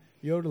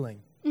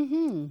 yodeling.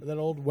 Mm-hmm. That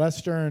old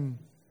Western,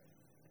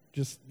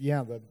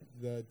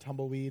 the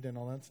tumbleweed and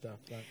all that stuff.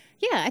 But.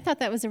 Yeah, I thought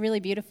that was a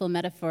really beautiful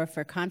metaphor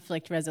for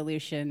conflict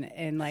resolution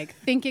and like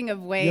thinking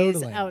of ways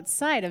Yodeling.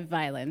 outside of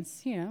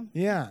violence,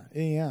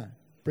 Yeah.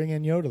 Bring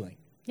in yodeling.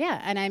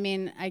 Yeah, and I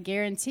mean, I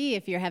guarantee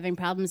if you're having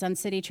problems on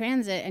city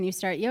transit and you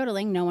start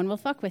yodeling, no one will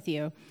fuck with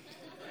you.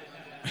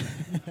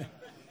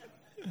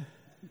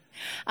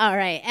 All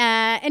right.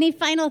 Any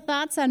final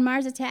thoughts on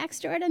Mars Attacks,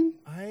 Jordan?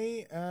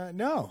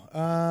 No.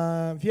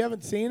 If you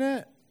haven't seen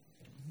it,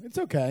 it's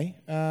okay.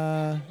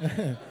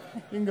 You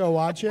can go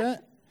watch it.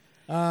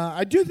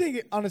 I do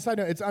think, on a side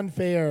note, it's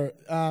unfair.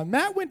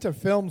 Matt went to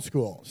film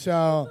school,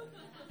 so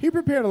he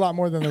prepared a lot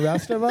more than the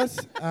rest of us.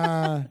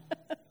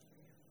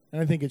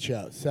 And I think it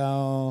shows.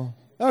 So,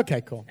 okay,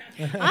 cool.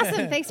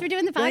 Awesome. Thanks for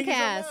doing the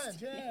podcast.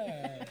 Thank you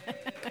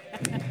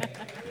so much.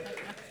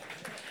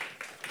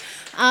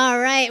 All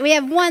right. We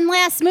have one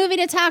last movie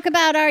to talk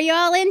about. Are you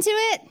all into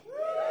it?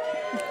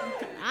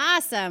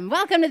 Awesome.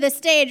 Welcome to the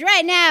stage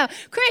right now,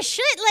 Chris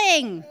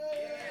Schlittling.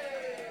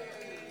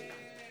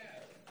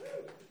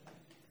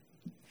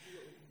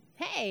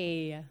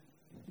 Hey.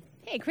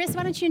 Hey, Chris,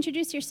 why don't you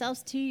introduce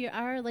yourselves to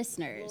our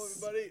listeners?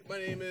 Hello, everybody.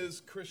 My name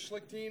is Chris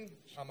Schlichting.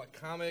 I'm a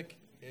comic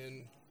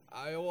in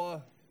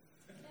Iowa.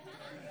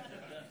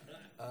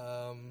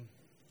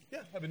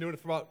 I've been doing it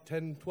for about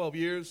 10, 12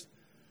 years.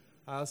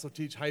 I also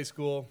teach high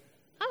school.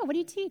 Oh, what do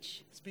you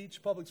teach?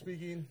 Speech, public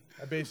speaking.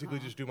 I basically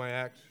just do my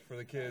act for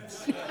the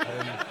kids.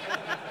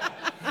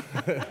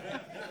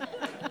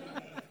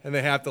 And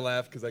they have to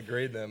laugh because I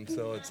grade them,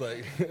 so it's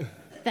like...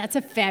 That's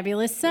a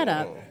fabulous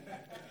setup.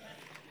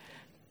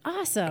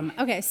 Awesome.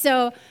 Okay,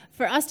 so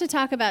for us to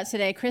talk about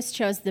today, Chris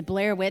chose the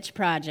Blair Witch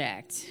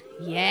Project.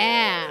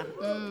 Yeah.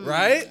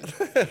 Right?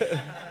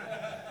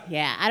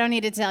 Yeah, I don't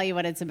need to tell you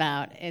what it's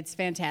about. It's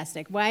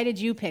fantastic. Why did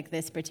you pick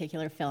this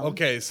particular film?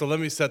 Okay, so let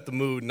me set the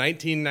mood.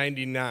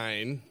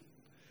 1999,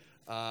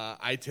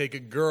 I take a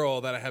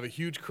girl that I have a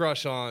huge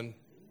crush on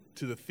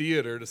to the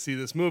theater to see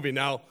this movie.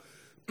 Now,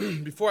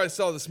 before I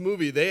saw this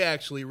movie, they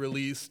actually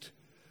released,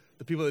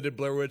 the people that did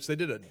Blair Witch, they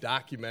did a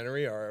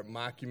documentary or a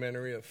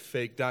mockumentary, a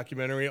fake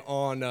documentary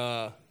on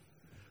the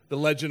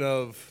legend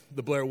of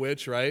the Blair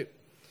Witch, right?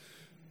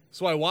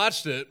 So I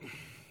watched it,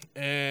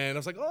 and I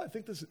was like, oh, I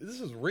think this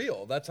is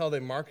real. That's how they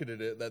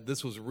marketed it, that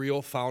this was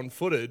real found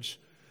footage.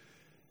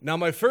 Now,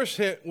 my first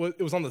hit,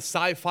 it was on the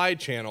Sci-Fi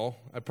Channel.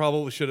 I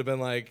probably should have been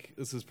like,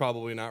 this is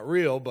probably not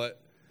real,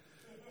 but...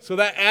 So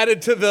that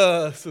added to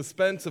the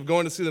suspense of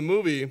going to see the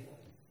movie.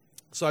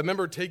 So I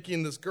remember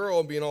taking this girl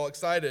and being all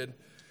excited,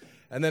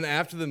 and then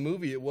after the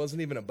movie, it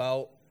wasn't even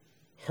about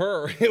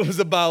her. It was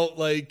about,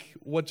 like,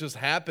 what just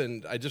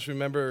happened. I just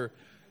remember...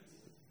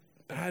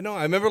 I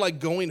remember, like,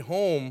 going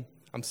home.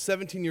 I'm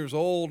 17 years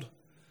old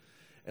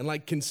and,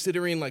 like,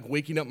 considering, like,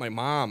 waking up my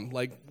mom.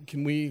 Like,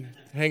 can we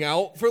hang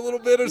out for a little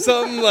bit or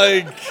something?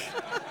 Like,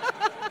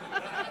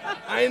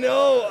 I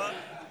know.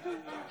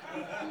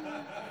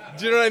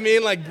 Do you know what I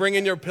mean? Like,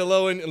 bringing your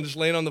pillow and just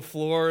laying on the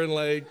floor and,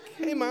 like,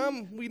 hey,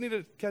 Mom, we need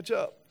to catch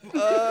up.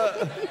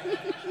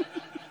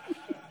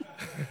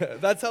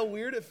 That's how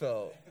weird it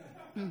felt.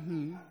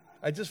 Mm-hmm.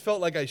 I just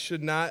felt like I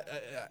should not...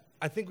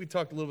 I think we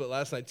talked a little bit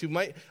last night, too.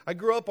 I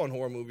grew up on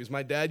horror movies.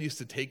 My dad used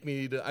to take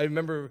me to... I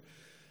remember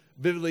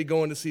vividly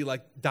going to see,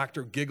 like,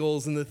 Dr.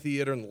 Giggles in the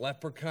theater and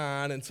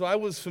Leprechaun. And so I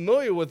was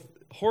familiar with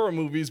horror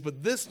movies,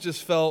 but this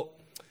just felt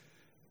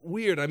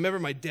weird. I remember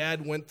my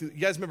dad went through...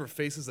 You guys remember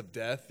Faces of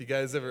Death? You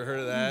guys ever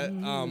heard of that?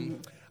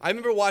 I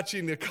remember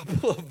watching a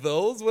couple of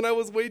those when I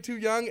was way too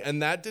young,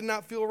 and that did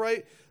not feel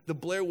right. The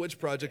Blair Witch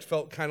Project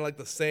felt kind of like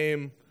the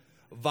same...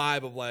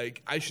 vibe of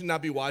like, I should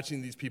not be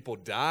watching these people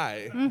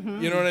die.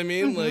 Mm-hmm. You know what I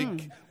mean? Mm-hmm.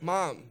 Like,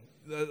 Mom,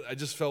 I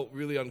just felt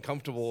really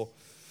uncomfortable.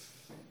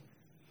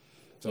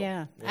 So,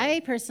 yeah.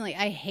 I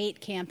hate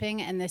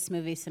camping, and this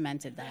movie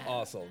cemented that.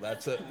 Also,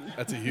 that's a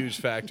huge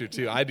factor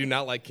too. I do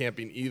not like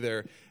camping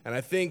either, and I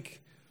think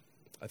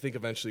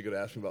eventually you're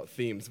gonna ask me about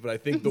themes, but I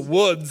think the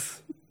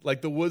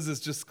woods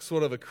is just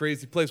sort of a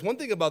crazy place. One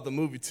thing about the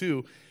movie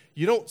too,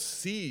 you don't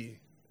see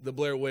the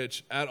Blair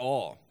Witch at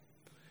all.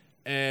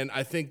 And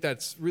I think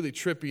that's really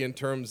trippy in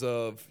terms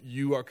of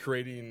you are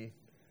creating,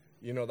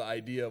 the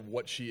idea of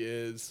what she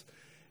is.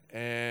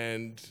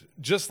 And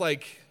just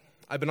like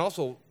I've been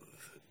also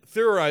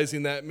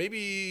theorizing that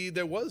maybe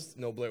there was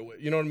no Blair Witch.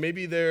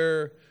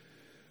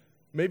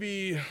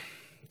 Maybe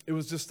it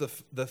was just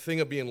the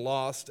thing of being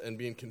lost and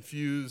being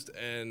confused,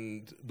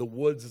 and the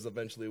woods is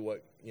eventually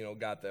what,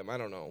 got them. I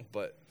don't know.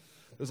 But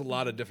there's a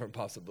lot of different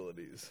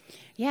possibilities.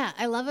 Yeah,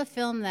 I love a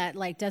film that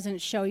like doesn't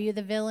show you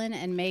the villain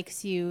and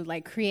makes you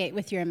like create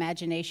with your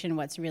imagination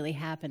what's really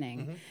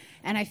happening.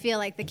 And I feel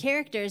like the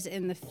characters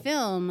in the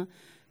film,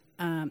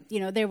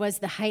 there was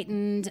the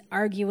heightened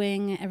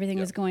arguing, everything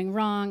was going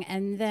wrong,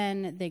 and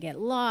then they get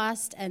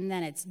lost, and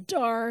then it's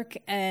dark,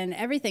 and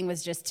everything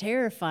was just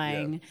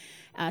terrifying.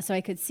 So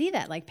I could see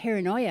that like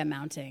paranoia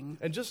mounting.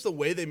 And just the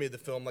way they made the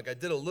film, like I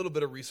did a little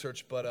bit of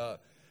research,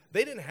 but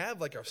they didn't have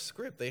like a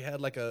script. They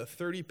had like a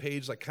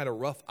 30-page like kind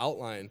of rough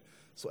outline.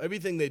 So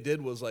everything they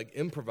did was like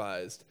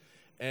improvised.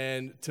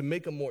 And to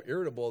make them more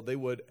irritable,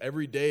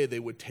 every day they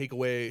would take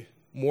away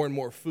more and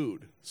more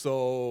food.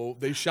 So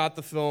they shot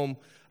the film,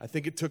 I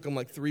think it took them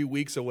like 3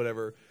 weeks or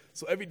whatever.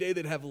 So every day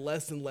they'd have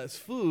less and less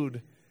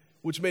food,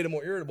 which made them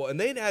more irritable. And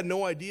they had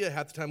no idea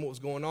half the time what was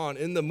going on.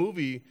 In the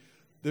movie,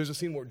 there's a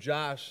scene where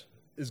Josh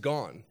is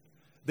gone.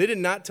 They did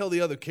not tell the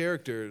other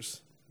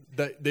characters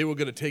that they were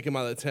going to take him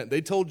out of the tent.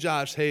 They told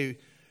Josh, hey,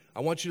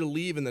 I want you to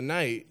leave in the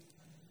night.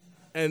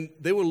 And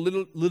they were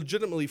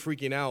legitimately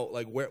freaking out,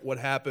 like what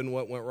happened,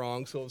 what went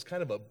wrong. So it was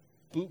kind of a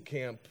boot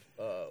camp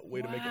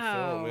way to make a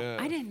film. Yeah.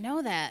 I didn't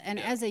know that. And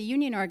as a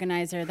union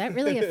organizer, that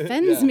really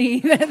offends me.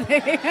 That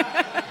they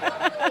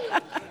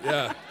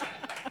Yeah.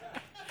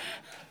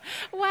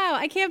 Wow,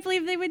 I can't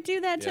believe they would do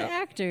that to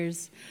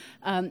actors.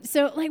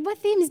 So, like, what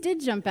themes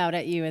did jump out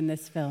at you in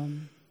this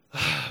film?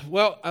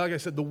 Well, like I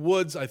said, the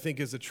woods, I think,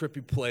 is a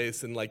trippy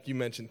place. And like you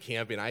mentioned,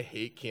 camping. I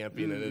hate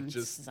camping. And it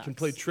just can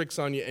play tricks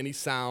on you, any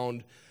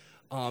sound.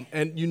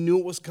 And you knew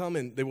it was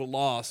coming. They were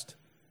lost.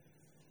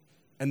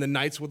 And the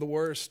nights were the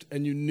worst.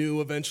 And you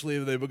knew eventually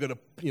they were going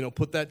to,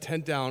 put that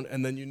tent down.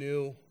 And then you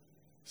knew.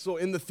 So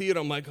in the theater,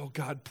 I'm like, oh,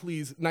 God,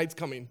 please, night's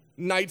coming.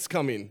 Night's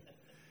coming.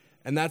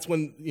 And that's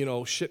when,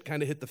 shit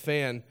kind of hit the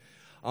fan.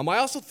 I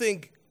also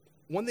think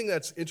one thing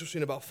that's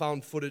interesting about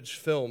found footage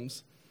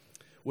films,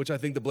 which I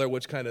think the Blair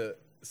Witch kind of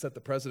set the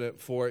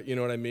precedent for it, you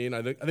know what I mean?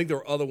 I think there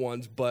were other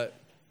ones, but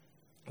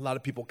a lot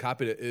of people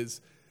copied it,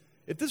 is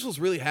if this was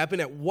really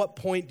happening, at what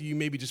point do you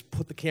maybe just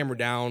put the camera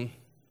down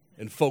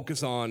and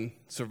focus on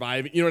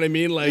surviving? You know what I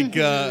mean? Like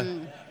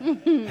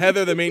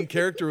Heather, the main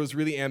character, was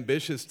really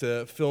ambitious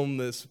to film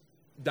this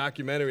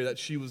documentary that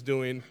she was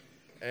doing.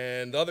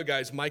 And the other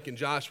guys, Mike and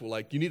Josh, were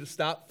like, you need to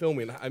stop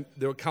filming.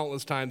 There were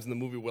countless times in the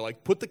movie where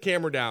like, put the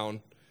camera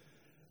down.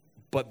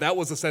 But that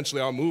was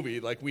essentially our movie.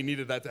 Like, we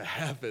needed that to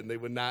happen. They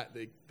would not.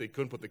 They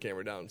couldn't put the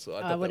camera down. So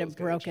I would have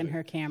broken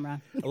her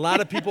camera. A lot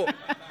of people.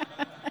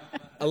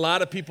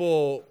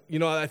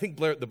 I think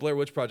the Blair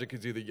Witch Project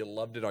is either you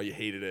loved it or you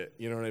hated it.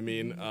 You know what I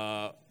mean?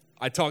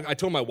 I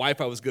told my wife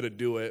I was going to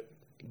do it,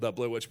 the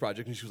Blair Witch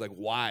Project, and she was like,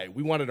 "Why?"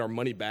 We wanted our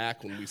money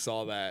back when we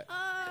saw that.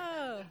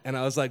 Oh. And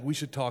I was like, "We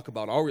should talk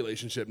about our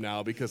relationship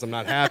now because I'm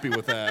not happy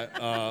with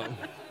that."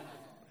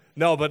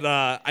 No, but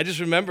I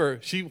just remember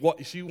she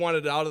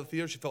wanted it out of the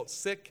theater. She felt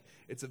sick.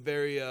 It's a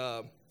very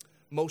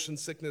motion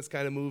sickness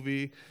kind of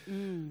movie.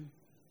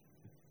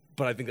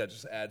 But I think that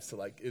just adds to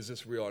like, is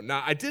this real or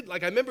not? I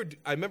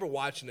remember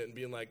watching it and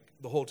being like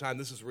the whole time,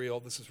 this is real.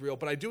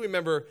 But I do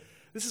remember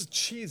this is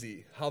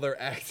cheesy how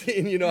they're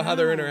acting, how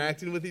they're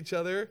interacting with each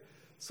other.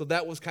 So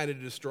that was kind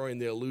of destroying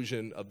the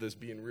illusion of this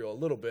being real a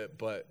little bit.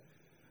 But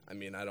I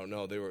mean, I don't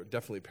know. They were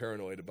definitely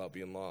paranoid about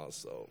being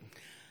lost. So.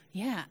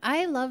 Yeah,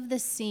 I love the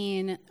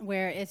scene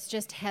where it's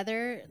just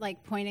Heather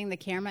like pointing the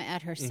camera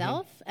at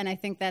herself, and I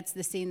think that's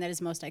the scene that is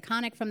most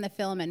iconic from the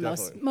film and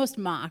most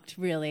mocked,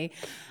 really.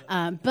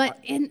 But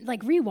in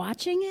like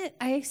rewatching it,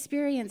 I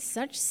experienced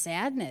such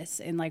sadness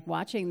in like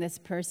watching this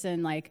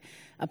person like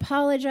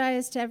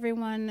apologize to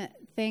everyone,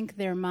 thank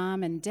their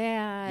mom and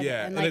dad,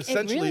 and like,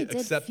 essentially it really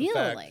did accept the feel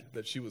fact like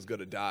that she was going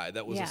to die.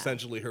 That was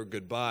essentially her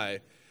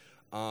goodbye.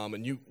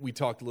 And we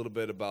talked a little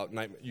bit about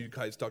you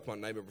guys talked about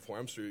Nightmare Before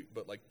Elm Street,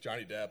 but like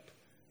Johnny Depp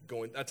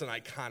that's an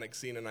iconic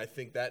scene, and I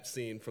think that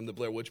scene from the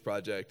Blair Witch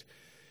Project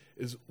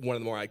is one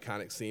of the more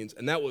iconic scenes.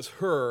 And that was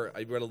her.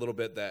 I read a little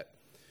bit that,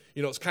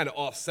 it's kind of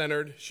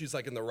off-centered. She's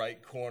like in the right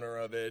corner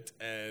of it,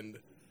 and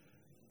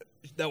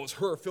that was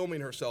her filming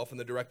herself, and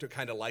the director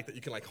kind of liked that.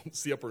 You can like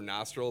see up her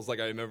nostrils.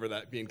 Like I remember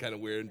that being kind of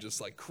weird and just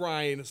like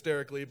crying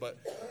hysterically, but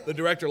the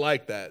director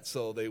liked that,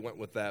 so they went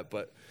with that.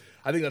 But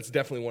I think that's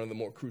definitely one of the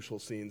more crucial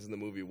scenes in the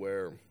movie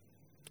where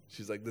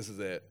she's like, this is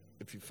it.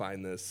 If you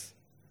find this,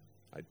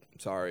 I'm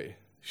sorry.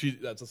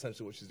 That's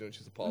essentially what she's doing.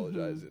 She's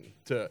apologizing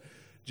to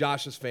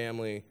Josh's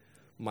family,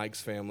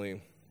 Mike's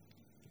family.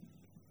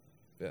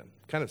 Yeah,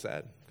 kind of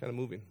sad, kind of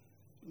moving.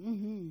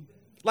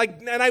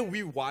 Like, and I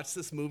rewatched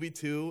this movie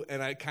too,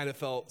 and I kind of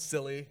felt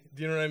silly.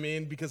 Do you know what I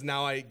mean? Because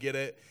now I get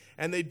it.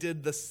 And they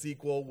did the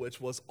sequel, which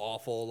was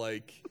awful.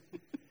 Like,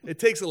 it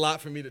takes a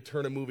lot for me to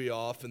turn a movie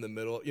off in the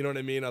middle. You know what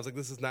I mean? I was like,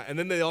 this is not. And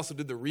then they also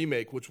did the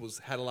remake, which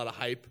had a lot of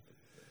hype.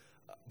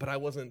 But I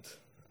wasn't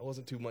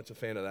too much a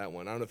fan of that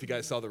one. I don't know if you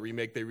guys saw the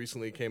remake they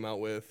recently came out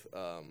with.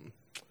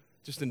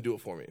 Just didn't do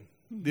it for me.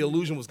 The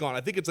illusion was gone.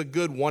 I think it's a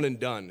good one and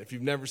done. If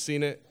you've never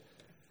seen it,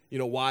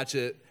 watch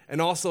it.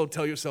 And also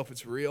tell yourself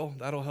it's real.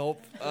 That'll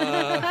help.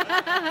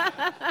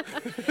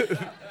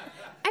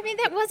 I mean,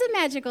 that it was a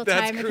magical That's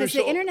time because the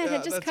crucial. internet Yeah,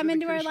 had just that's come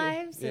really into our crucial.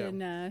 lives, Yeah.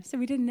 and so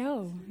we didn't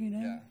know,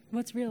 Yeah.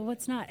 what's real,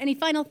 what's not. Any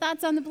final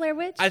thoughts on the Blair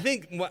Witch? I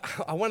think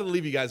I wanted to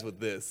leave you guys with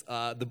this.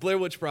 The Blair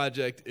Witch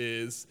Project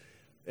it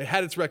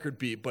had its record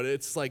beat, but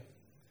it's like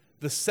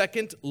the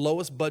second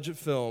lowest budget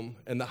film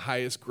and the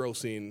highest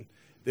grossing.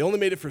 They only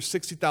made it for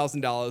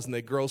 $60,000, and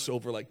they grossed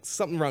over like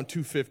something around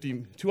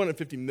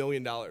 $250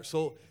 million.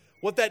 So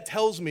what that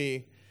tells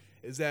me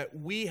is that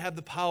we have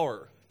the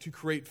power to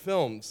create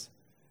films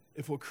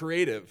if we're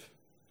creative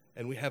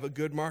and we have a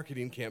good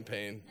marketing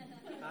campaign.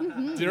 Do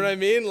you know what I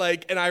mean?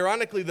 Like, and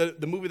ironically,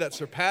 the movie that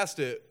surpassed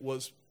it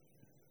was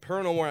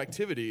Paranormal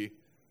Activity,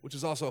 which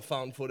is also a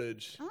found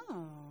footage.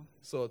 Oh.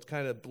 So it's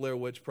kind of Blair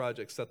Witch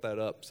Project set that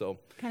up. So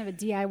Kind of a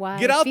DIY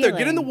get out there,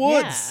 get in the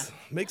feeling. woods,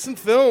 make some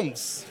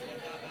films.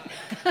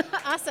 Yeah.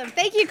 Awesome.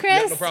 Thank you,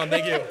 Chris. Yeah, no problem.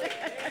 Thank you.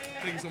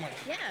 Thank you so much.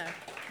 Yeah.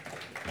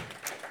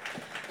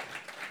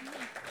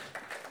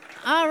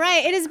 All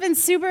right. It has been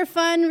super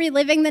fun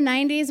reliving the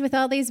 90s with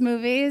all these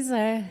movies.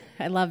 I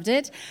loved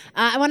it.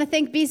 I want to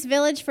thank Beast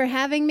Village for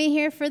having me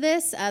here for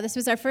this. This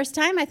was our first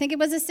time. I think it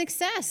was a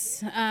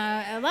success.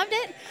 I loved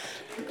it.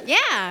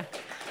 Yeah.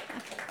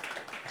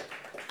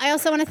 I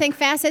also want to thank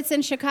Facets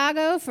in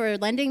Chicago for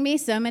lending me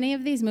so many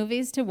of these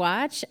movies to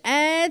watch.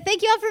 And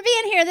thank you all for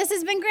being here. This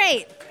has been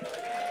great.